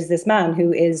that there's this man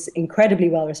who is incredibly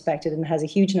well respected and has a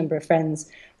huge number of friends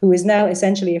who is now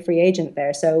essentially a free agent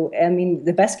there. So, I mean,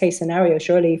 the best case scenario,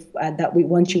 surely, that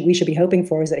we should be hoping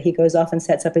for is that he goes off and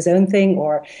sets up his own thing,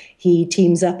 or he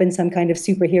teams up in some kind of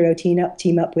superhero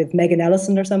team up with Megan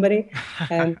Ellison or somebody.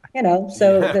 So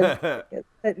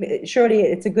surely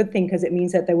it's a good thing because it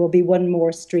means that there will be one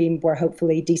more stream where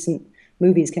hopefully decent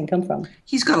movies can come from.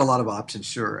 He's got a lot of options,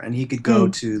 sure, and he could go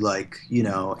to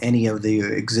any of the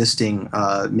existing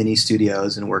mini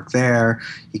studios and work there.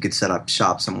 He could set up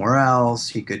shop somewhere else.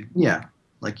 He could,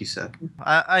 like you said.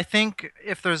 I think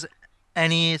if there's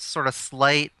any sort of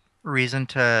slight reason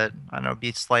to,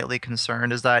 be slightly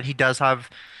concerned is that he does have,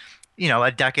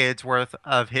 a decade's worth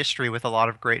of history with a lot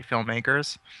of great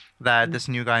filmmakers that this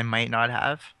new guy might not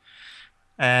have,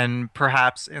 and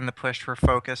perhaps in the push for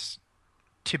Focus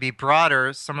to be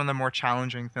broader, some of the more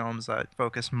challenging films that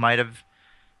Focus might have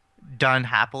done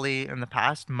happily in the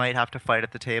past might have to fight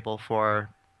at the table for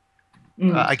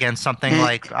against something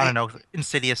like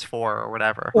Insidious 4 or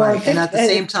whatever. Right. And at the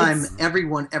same time, every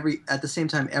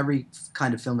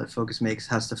kind of film that Focus makes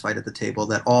has to fight at the table.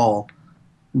 That all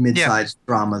mid-sized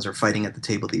dramas are fighting at the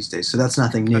table these days. So that's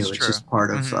nothing new. It's just part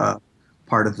of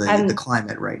the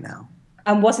climate right now.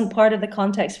 And wasn't part of the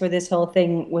context for this whole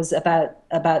thing was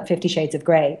about 50 Shades of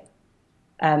Grey,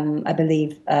 I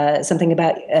believe. Something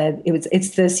about it's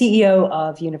the CEO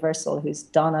of Universal, who's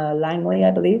Donna Langley,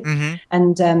 I believe,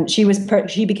 and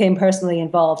she became personally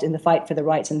involved in the fight for the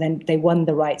rights, and then they won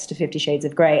the rights to 50 Shades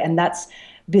of Grey, and that's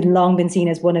long been seen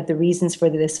as one of the reasons for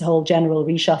this whole general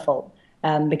reshuffle.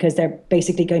 Because they're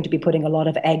basically going to be putting a lot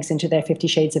of eggs into their 50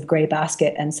 Shades of Grey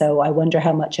basket, and so I wonder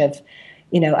how much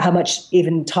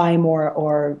even time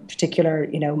or particular,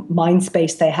 mind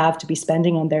space they have to be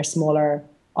spending on their smaller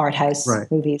art house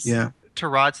movies. Yeah. To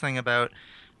Rod's thing about,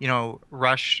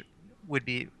 Rush would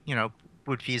be,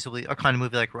 would feasibly, a kind of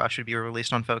movie like Rush would be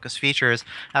released on Focus Features.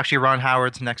 Actually, Ron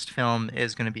Howard's next film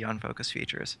is going to be on Focus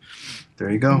Features. There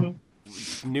you go.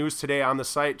 News today on the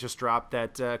site just dropped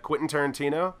that Quentin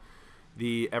Tarantino,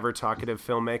 the ever-talkative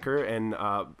filmmaker and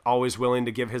always willing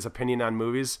to give his opinion on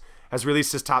movies, has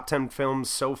released his top 10 films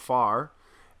so far.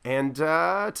 And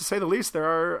to say the least, there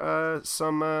are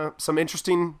some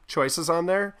interesting choices on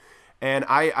there. And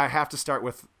I have to start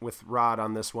with Rod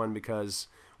on this one because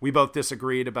we both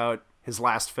disagreed about his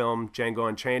last film, Django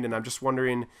Unchained. And I'm just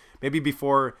wondering, maybe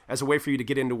before, as a way for you to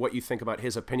get into what you think about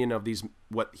his opinion of these,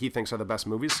 what he thinks are the best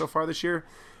movies so far this year,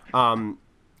 how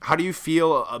do you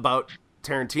feel about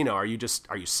Tarantino?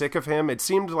 Are you sick of him? It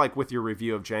seemed like with your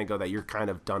review of Django that you're kind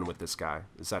of done with this guy.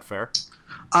 Is that fair?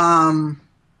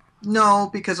 No,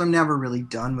 because I'm never really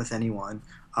done with anyone.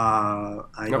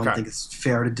 I don't think it's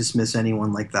fair to dismiss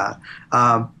anyone like that.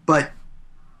 But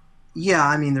yeah,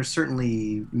 I mean, there's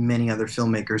certainly many other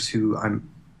filmmakers who I'm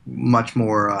much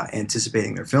more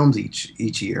anticipating their films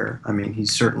each year. I mean,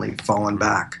 he's certainly fallen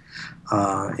back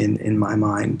in my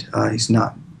mind. He's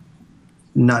not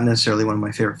necessarily one of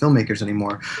my favorite filmmakers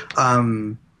anymore.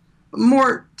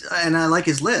 More, and I like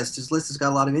his list. His list has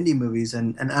got a lot of indie movies,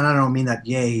 and I don't mean that.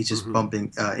 Yay, he's just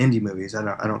bumping indie movies. I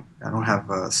don't have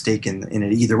a stake in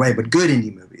it either way. But good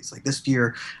indie movies like this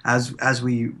year, as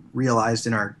we realized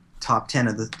in our top 10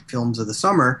 of the films of the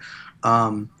summer,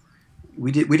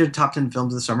 we did a top 10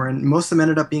 films of the summer, and most of them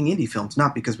ended up being indie films.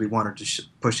 Not because we wanted to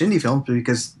push indie films, but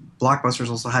because blockbusters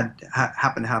also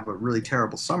happened to have a really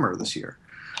terrible summer this year.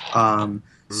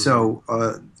 So,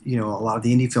 a lot of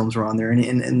the indie films were on there,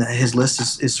 and his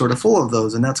list is sort of full of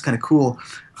those, and that's kind of cool.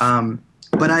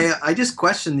 But I just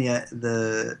question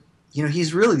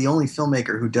he's really the only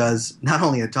filmmaker who does not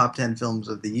only a top 10 films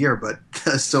of the year, but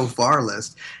a so far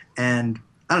list. And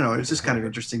I don't know, it's just kind of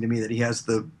interesting to me that he has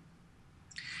the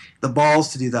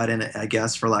balls to do that in it, I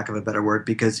guess, for lack of a better word,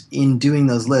 because in doing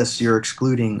those lists, you're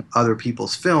excluding other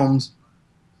people's films.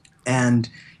 And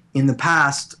in the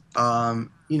past,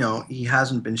 he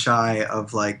hasn't been shy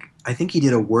of, like, I think he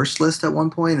did a worst list at one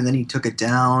point, and then he took it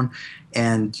down,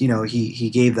 and he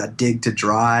gave that dig to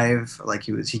Drive, like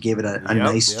he gave it a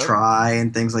nice try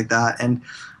and things like that. And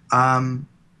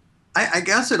I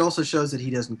guess it also shows that he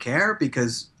doesn't care,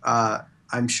 because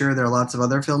I'm sure there are lots of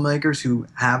other filmmakers who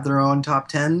have their own top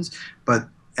tens,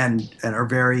 and are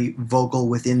very vocal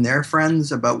within their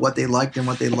friends about what they liked and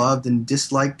what they loved and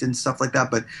disliked and stuff like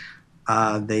that, but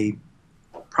they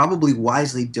probably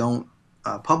wisely don't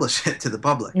publish it to the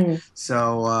public.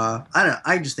 So I don't know.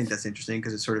 I just think that's interesting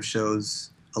because it sort of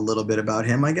shows a little bit about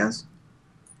him, I guess.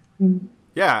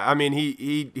 Yeah, I mean,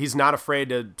 he's not afraid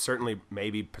to certainly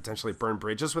maybe potentially burn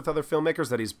bridges with other filmmakers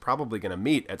that he's probably going to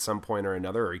meet at some point or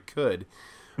another, or he could.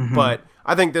 But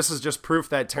I think this is just proof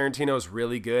that Tarantino is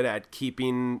really good at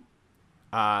keeping,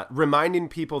 reminding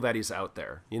people that he's out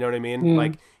there. You know what I mean?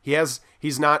 Like he has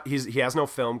no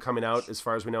film coming out as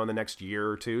far as we know in the next year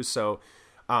or two. So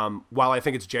while I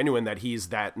think it's genuine that he's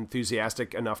that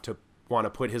enthusiastic enough to want to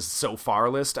put his so far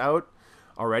list out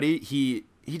already,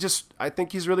 I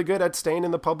think he's really good at staying in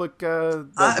the public.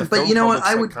 But you know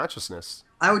what? Consciousness.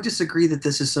 I would disagree that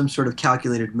this is some sort of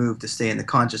calculated move to stay in the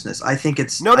consciousness. I think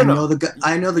it's. No. I know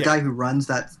the guy who runs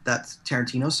that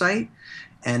Tarantino site,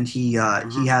 and he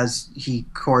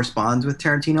corresponds with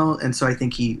Tarantino, and so I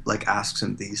think he like asks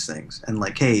him these things and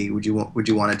like, hey, would you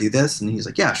want to do this? And he's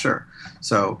like, yeah, sure.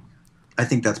 So I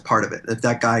think that's part of it. If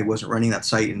that guy wasn't running that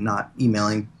site and not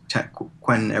emailing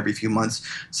Quentin every few months,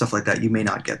 stuff like that, you may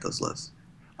not get those lists.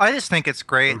 I just think it's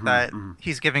great that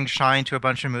he's giving shine to a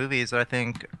bunch of movies that I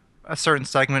think a certain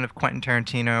segment of Quentin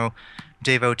Tarantino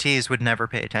devotees would never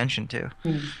pay attention to.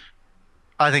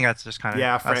 I think that's just kind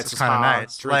of Francis Ha,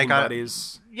 nice. Drinking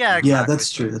Buddies. Yeah, exactly. Yeah,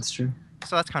 that's true. That's true.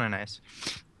 So that's kind of nice.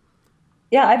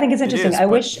 Yeah, I think it's interesting.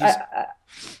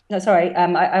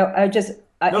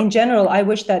 In general, I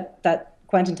wish that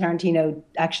Quentin Tarantino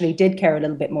actually did care a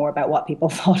little bit more about what people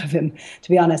thought of him, to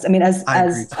be honest. I mean, as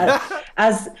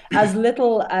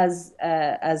little as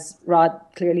Rod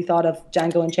clearly thought of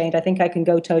Django Unchained, I think I can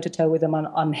go toe to toe with him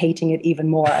on hating it even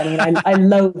more. I mean, I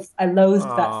loathed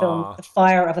that film, The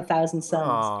Fire of a Thousand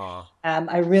Suns.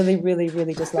 I really, really,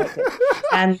 really disliked it.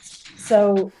 And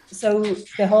so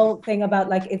the whole thing about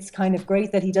like it's kind of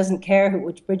great that he doesn't care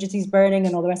which bridges he's burning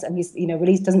and all the rest, and he's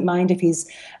really doesn't mind if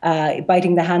he's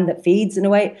biting the hand that feeds in a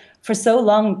way. For so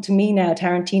long, to me now,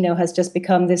 Tarantino has just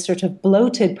become this sort of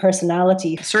bloated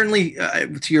personality. Certainly,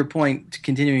 to your point,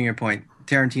 continuing your point,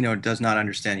 Tarantino does not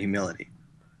understand humility.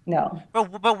 No.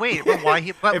 But wait, why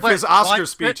he? If his Oscar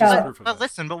speech is proof of that. But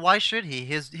listen, but why should he?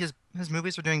 His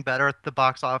movies are doing better at the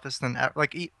box office than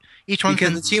each one.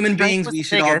 Because as human beings, we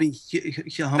should all be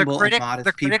humble and modest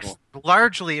the critics people.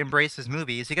 Largely embrace his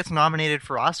movies. He gets nominated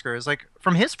for Oscars. Like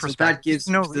from his perspective,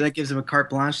 so that gives him a carte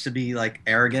blanche to be like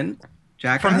arrogant.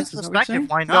 Jackass, from his perspective,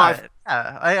 why not?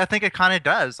 I think it kind of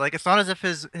does. Like it's not as if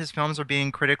his films are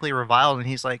being critically reviled and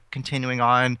he's like continuing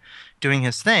on doing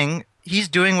his thing. He's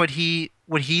doing what he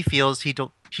feels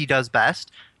he does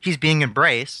best. He's being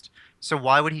embraced. So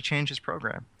why would he change his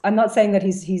program? I'm not saying that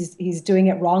he's doing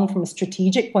it wrong from a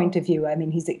strategic point of view. I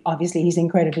mean, he's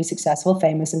incredibly successful,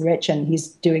 famous, and rich, and he's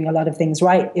doing a lot of things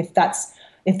right. If that's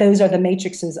if those are the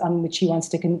matrices on which he wants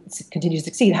to continue to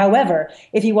succeed. However,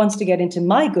 if he wants to get into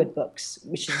my good books,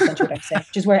 which is essentially what I'm saying,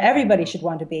 which is where everybody should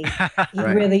want to be, he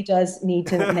really does need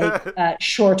to make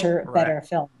shorter, better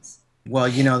films. Well,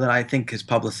 you know that I think his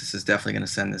publicist is definitely going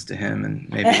to send this to him, and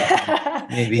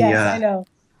maybe. Yes, I know.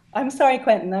 I'm sorry,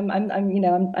 Quentin.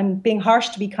 I'm being harsh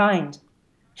to be kind.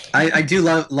 I do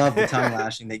love the tongue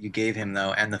lashing that you gave him,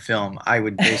 though, and the film. I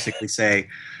would basically say,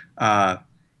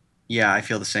 yeah, I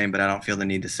feel the same, but I don't feel the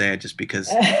need to say it just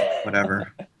because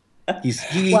whatever. He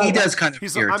does kind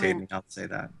of irritate me. I'll say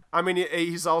that. I mean,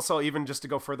 he's also, even just to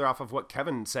go further off of what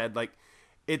Kevin said, like,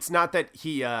 it's not that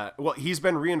he's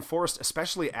been reinforced,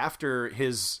 especially after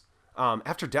his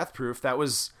after Death Proof. That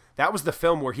was the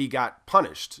film where he got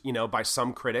punished, by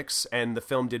some critics, and the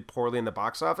film did poorly in the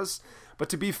box office. But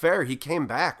to be fair, he came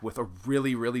back with a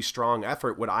really, really strong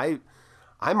effort. What I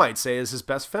might say is his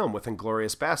best film with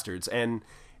Inglourious Basterds, and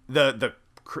the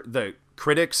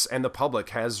critics and the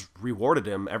public has rewarded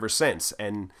him ever since.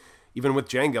 And even with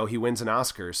Django, he wins an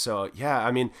Oscar. So yeah,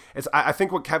 I mean, I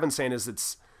think what Kevin's saying is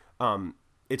it's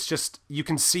just, you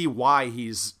can see why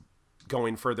he's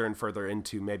going further and further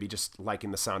into maybe just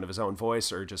liking the sound of his own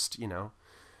voice, or just,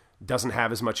 doesn't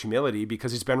have as much humility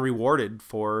because he's been rewarded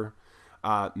for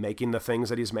making the things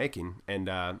that he's making.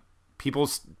 And people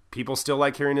still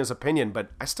like hearing his opinion,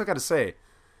 but I still got to say,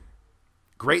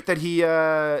 great that he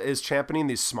is championing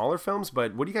these smaller films.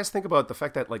 But what do you guys think about the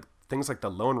fact that things like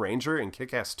The Lone Ranger and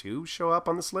Kick-Ass 2 show up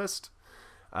on this list?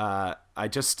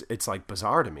 It's like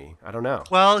bizarre to me. I don't know.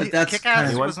 Well,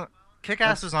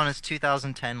 Kick-Ass was on his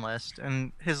 2010 list,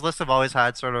 and his lists have always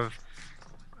had sort of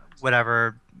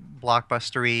whatever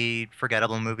blockbustery,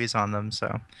 forgettable movies on them.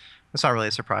 So it's not really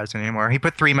a surprise anymore. He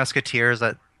put Three Musketeers,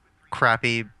 that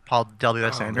crappy Paul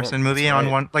W.S. Anderson movie, on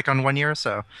one year.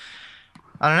 So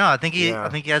I don't know. I think he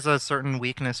has a certain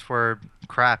weakness for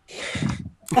crap.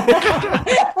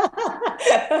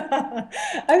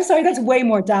 I'm sorry, that's way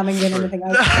more damning than anything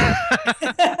else.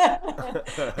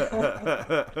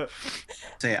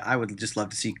 I would just love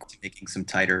to see making some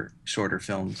tighter, shorter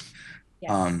films.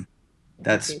 Yes.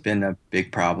 That's been a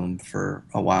big problem for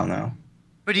a while now.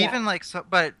 But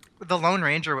but The Lone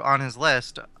Ranger on his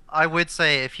list, I would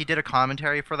say if he did a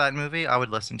commentary for that movie, I would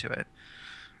listen to it.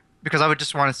 Because I would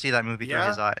just want to see that movie through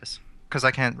his eyes. Because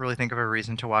I can't really think of a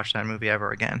reason to watch that movie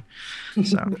ever again.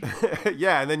 So.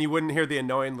 Yeah, and then you wouldn't hear the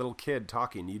annoying little kid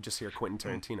talking. You'd just hear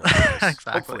Quentin Tarantino.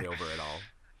 Exactly. Hopefully over it all.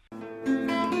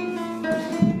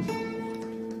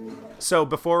 So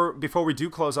before we do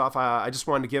close off, I just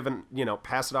wanted to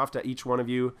pass it off to each one of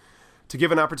you to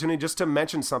give an opportunity just to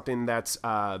mention something that's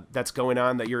going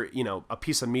on, that you're, a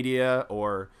piece of media,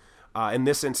 or in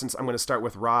this instance, I'm going to start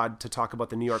with Rod to talk about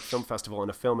the New York Film Festival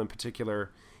and a film in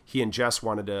particular he and Jess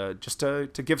wanted to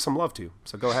give some love to.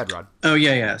 So go ahead, Rod. Oh,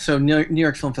 yeah. So New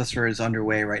York Film Festival is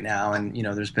underway right now, and,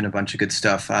 there's been a bunch of good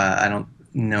stuff. I don't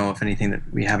know if anything that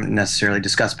we haven't necessarily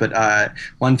discussed, but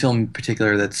one film in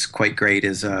particular that's quite great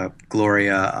is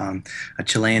Gloria, a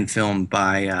Chilean film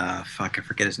by, I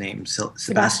forget his name,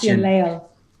 Sebastian Lello.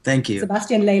 Thank you.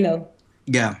 Sebastian Lello.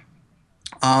 Yeah.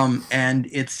 And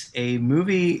it's a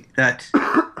movie that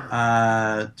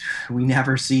we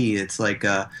never see. It's like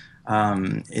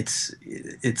it's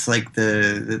like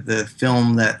the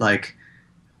film that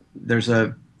there's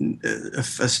a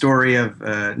story of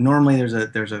normally there's a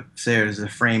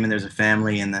frame and there's a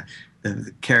family, and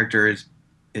the character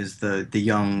is the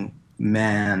young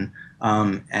man,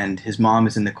 and his mom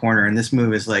is in the corner, and this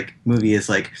movie is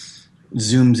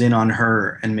zooms in on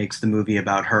her and makes the movie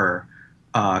about her,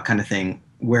 kind of thing,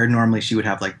 where normally she would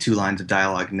have 2 lines of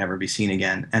dialogue and never be seen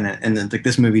again. And then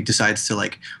this movie decides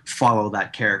to follow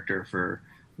that character for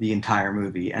the entire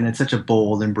movie. And it's such a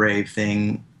bold and brave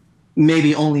thing,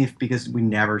 maybe only because we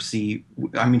never see,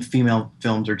 female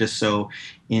films are just so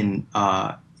they're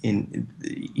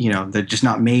just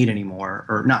not made anymore,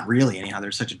 or not really anyhow.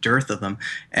 There's such a dearth of them.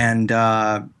 And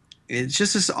it's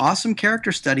just this awesome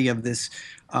character study of this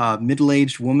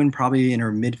middle-aged woman, probably in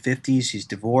her mid-50s. She's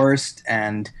divorced,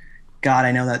 and God,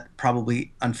 I know that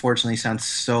probably, unfortunately, sounds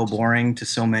so boring to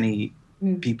so many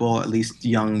people, at least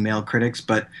young male critics,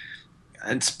 but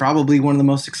it's probably one of the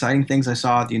most exciting things I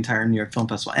saw at the entire New York Film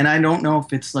Festival. And I don't know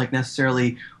if it's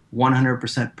necessarily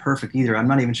 100% perfect either. I'm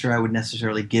not even sure I would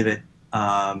necessarily give it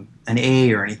an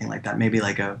A or anything like that. Maybe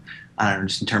I don't know,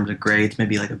 just in terms of grades,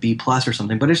 maybe a B+ or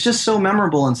something. But it's just so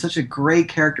memorable and such a great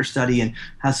character study, and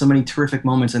has so many terrific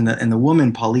moments. And the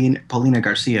woman, Paulina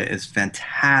Garcia, is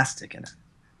fantastic in it.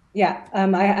 Yeah,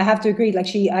 I have to agree.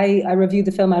 I reviewed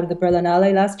the film out of the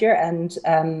Berlinale last year, and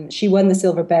she won the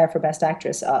Silver Bear for Best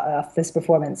Actress of this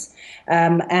performance.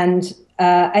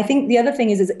 I think the other thing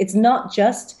is it's not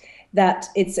just that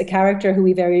it's a character who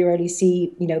we very rarely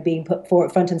see, being put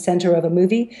forward front and center of a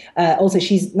movie. Also,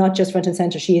 she's not just front and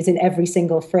center; she is in every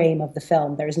single frame of the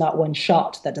film. There is not one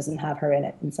shot that doesn't have her in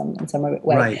it in some way.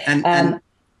 Right,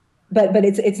 but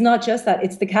it's not just that;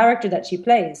 it's the character that she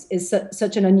plays is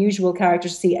such an unusual character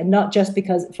to see, and not just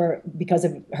because of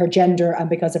her gender and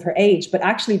because of her age, but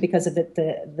actually because of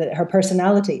her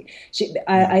personality.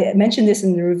 I mentioned this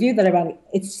in the review that I ran.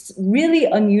 It's really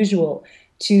unusual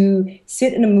to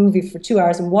sit in a movie for 2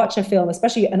 hours and watch a film,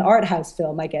 especially an art house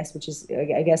film, I guess, which is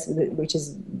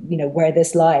where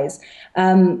this lies,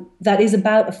 that is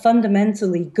about a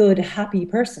fundamentally good, happy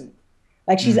person.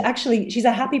 Like she's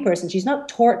a happy person. She's not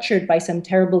tortured by some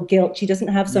terrible guilt. She doesn't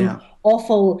have some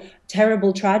awful,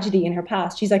 terrible tragedy in her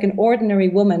past. She's like an ordinary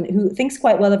woman who thinks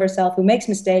quite well of herself, who makes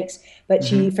mistakes, but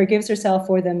she forgives herself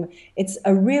for them. It's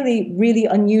a really, really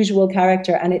unusual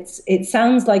character, and it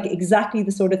sounds like exactly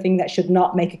the sort of thing that should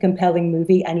not make a compelling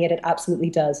movie, and yet it absolutely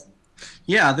does.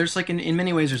 Yeah, there's like in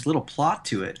many ways there's little plot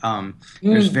to it.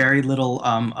 There's very little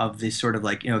of this sort of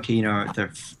like your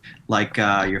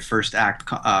first act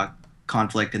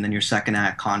conflict and then your second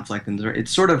act conflict, and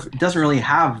it doesn't really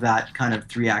have that kind of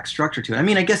 3-act structure to it. I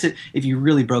mean, I guess if you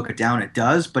really broke it down, it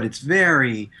does, but it's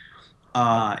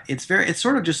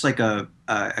sort of just like a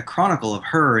chronicle of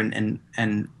her and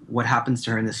what happens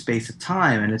to her in this space of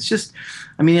time. And it's just,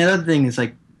 I mean, the other thing is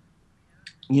like,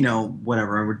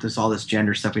 whatever, there's all this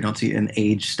gender stuff we don't see, and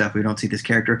age stuff we don't see this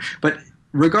character, but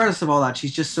regardless of all that,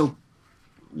 she's just so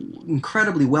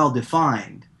incredibly well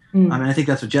defined. I mean, I think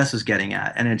that's what Jess was getting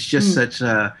at, and it's just such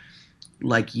a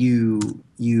like you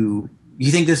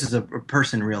think this is a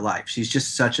person in real life. She's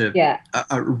just such a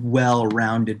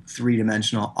well-rounded,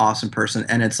 3-dimensional, awesome person,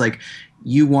 and it's like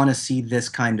you want to see this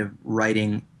kind of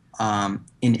writing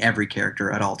in every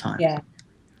character at all times.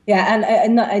 Yeah,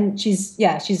 and she's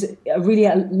a really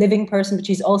living person, but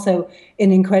she's also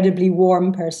an incredibly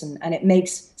warm person, and it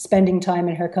makes spending time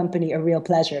in her company a real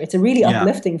pleasure. It's a really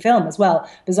uplifting film as well,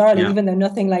 bizarrely, even though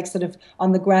nothing like sort of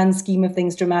on the grand scheme of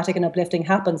things dramatic and uplifting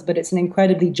happens, but it's an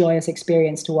incredibly joyous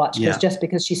experience to watch just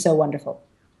because she's so wonderful.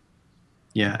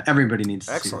 Yeah, everybody needs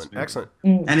to see this movie. Excellent.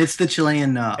 And it's the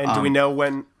Chilean and do we know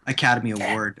when Academy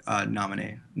Award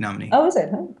nominee. Oh, is it?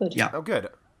 Oh, good. Yeah. Oh, good.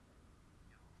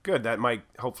 Good. That might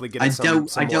hopefully get it some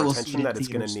more attention that it's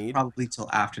going to need. Probably till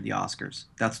after the Oscars.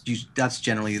 That's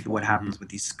generally what happens with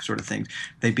these sort of things.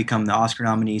 They become the Oscar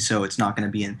nominee, so it's not going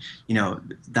to be in.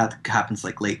 That happens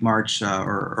like late March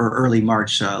or early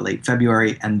March, late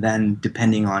February, and then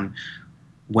depending on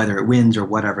whether it wins or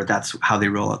whatever, that's how they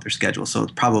roll out their schedule. So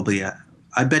it's probably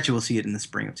I bet you we'll see it in the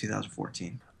spring of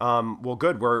 2014. Well,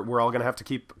 good. We're all going to have to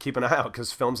keep an eye out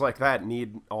because films like that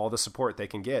need all the support they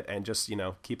can get, and just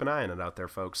keep an eye on it out there,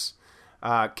 folks.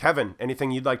 Kevin,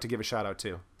 anything you'd like to give a shout out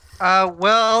to?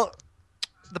 Well,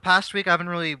 the past week I haven't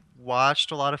really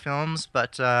watched a lot of films,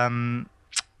 but I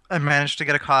managed to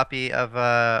get a copy of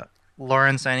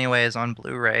Lawrence Anyways on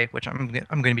Blu-ray, which I'm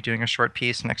going to be doing a short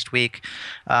piece next week.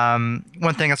 One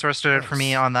thing that sort of stood out for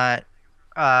me on that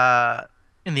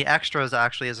in the extras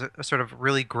actually is a sort of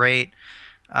really great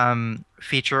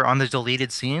feature on the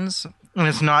deleted scenes, and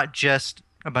it's not just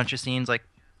a bunch of scenes like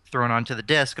thrown onto the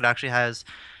disc. It actually has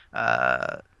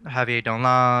Javier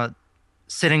Dolan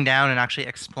sitting down and actually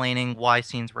explaining why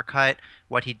scenes were cut,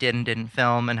 what he did and didn't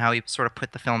film, and how he sort of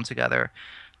put the film together.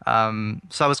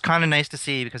 So it was kind of nice to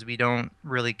see because we don't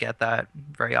really get that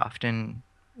very often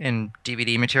in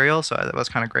DVD material, so that was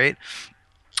kind of great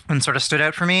and sort of stood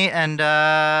out for me. And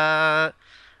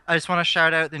I just want to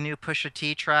shout out the new Pusha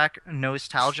T track,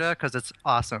 Nostalgia, because it's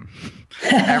awesome.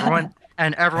 Everyone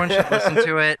should listen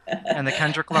to it. And the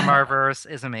Kendrick Lamar verse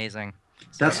is amazing.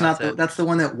 So that's the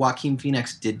one that Joaquin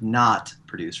Phoenix did not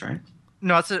produce, right?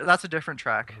 No, that's a different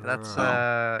track.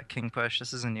 That's King Push.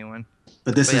 This is a new one.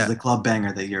 But this is the club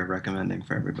banger that you're recommending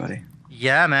for everybody.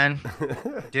 Yeah, man.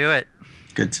 Do it.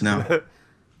 Good to know.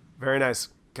 Very nice.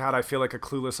 God, I feel like a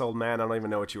clueless old man. I don't even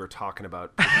know what you were talking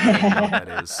about. I don't know what that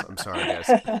is. I'm sorry, guys.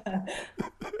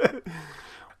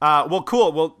 Well,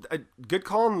 cool. Well, good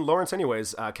call on Lawrence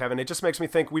anyways, Kevin. It just makes me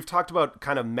think we've talked about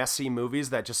kind of messy movies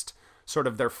that just sort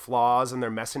of their flaws and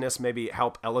their messiness maybe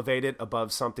help elevate it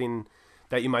above something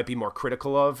that you might be more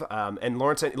critical of. And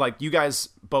Lawrence, like you guys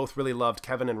both really loved,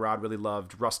 Kevin and Rod really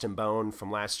loved Rust and Bone from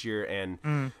last year.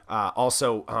 And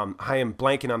also I am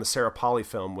blanking on the Sarah Polley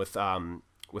film with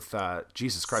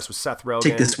Jesus Christ, with Seth Rogen.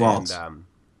 Take This Waltz.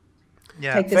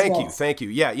 Yeah, thank you.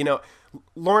 Yeah,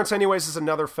 Lawrence anyways is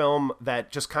another film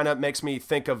that just kind of makes me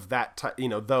think of that,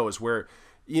 those where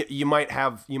you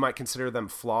might consider them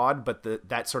flawed, but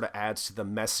that sort of adds to the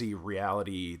messy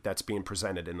reality that's being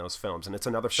presented in those films. And it's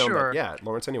another film that,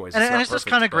 Lawrence anyways. And it's just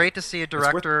kind of great to see a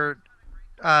director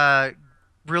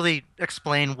really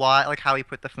explain why, like how he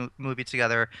put the movie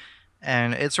together,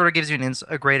 and it sort of gives you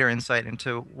a greater insight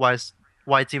into why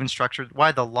it's even structured,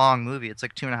 why the long movie, it's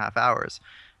like 2.5 hours,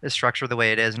 is structured the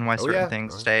way it is, and why certain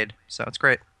things stayed. So it's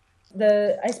great.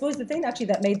 I suppose the thing actually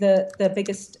that made the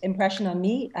biggest impression on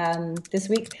me this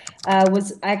week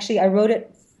was actually I wrote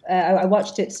it. I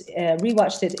watched it,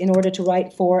 rewatched it in order to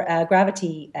write for a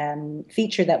Gravity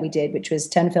feature that we did, which was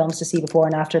 10 films to see before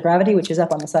and after Gravity, which is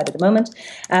up on the site at the moment.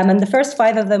 And the first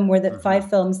 5 of them were the 5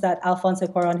 films that Alfonso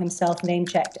Cuarón himself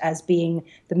name-checked as being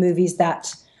the movies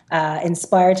that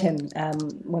inspired him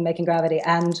when making Gravity.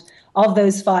 And of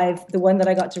those 5, the one that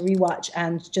I got to rewatch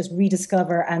and just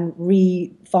rediscover and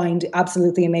re-find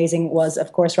absolutely amazing was,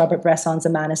 of course, Robert Bresson's A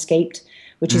Man Escaped,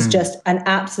 which is just an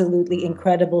absolutely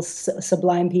incredible,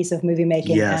 sublime piece of movie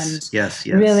making. Yes.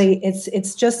 Really,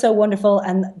 it's just so wonderful.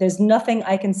 And there's nothing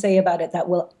I can say about it that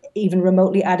will even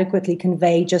remotely adequately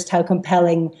convey just how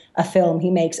compelling a film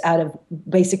he makes out of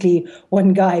basically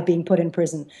one guy being put in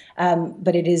prison.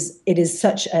 But it is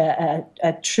such a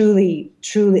truly,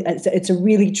 it's a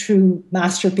really true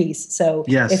masterpiece. So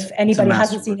if anybody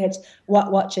hasn't seen it,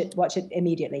 watch it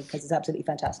immediately, because it's absolutely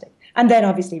fantastic. And then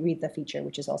obviously read the feature,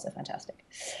 which is also fantastic.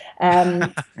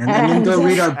 And then go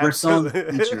read our Bresson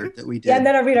feature that we did. Yeah, and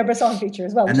then I'll read our Bresson feature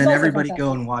as well. And then everybody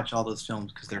go and watch all those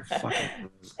films because they're fucking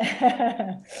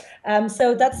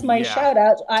so that's my shout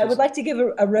out. I would like to give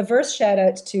a reverse shout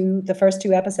out to the first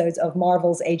 2 episodes of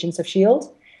Marvel's Agents of S.H.I.E.L.D.,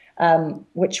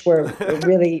 which were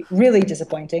really, really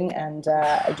disappointing. And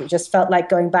I just felt like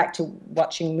going back to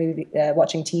watching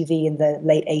TV in the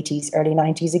late 80s, early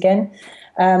 90s again.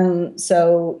 I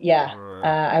wasn't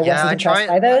impressed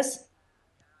by those.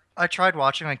 I tried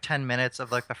watching like 10 minutes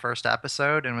of like the first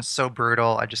episode, and it was so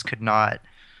brutal. I just could not.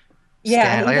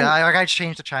 Yeah, I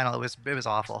changed the channel. It was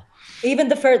awful. Even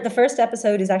the first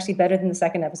episode is actually better than the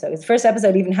second episode. The first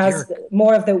episode even has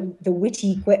more of the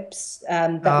witty quips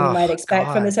that we might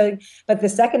expect from this. But the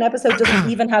second episode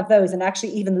doesn't even have those, and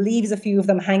actually even leaves a few of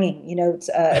them hanging.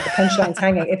 The punchlines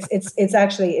hanging.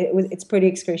 It's pretty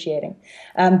excruciating.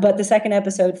 But the second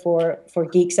episode for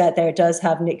geeks out there does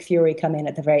have Nick Fury come in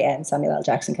at the very end. Samuel L.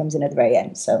 Jackson comes in at the very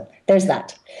end. So there's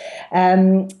that.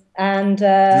 And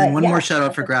then one more shout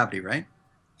out for Gravity, right?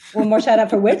 One more shout out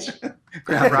for which?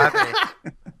 Gravity.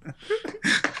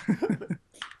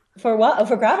 For what? Oh,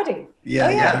 for Gravity.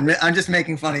 Yeah. I'm just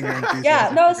making fun of your enthusiasm.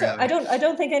 Yeah, no. So I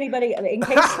don't think anybody. In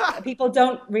case people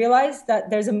don't realize that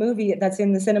there's a movie that's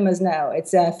in the cinemas now.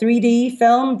 It's a 3D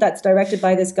film that's directed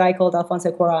by this guy called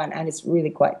Alfonso Cuarón, and it's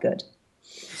really quite good.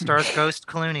 Stars Ghost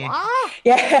Clooney.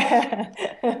 Yeah.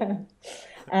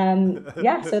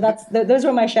 So those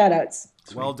were my shout outs.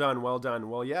 Well done.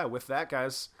 Well, yeah, with that,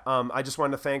 guys, I just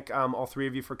wanted to thank all 3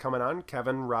 of you for coming on,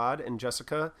 Kevin, Rod, and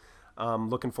Jessica.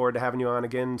 Looking forward to having you on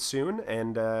again soon.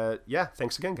 And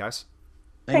thanks again, guys.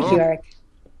 Thank you, Eric.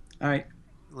 All right.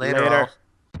 Later.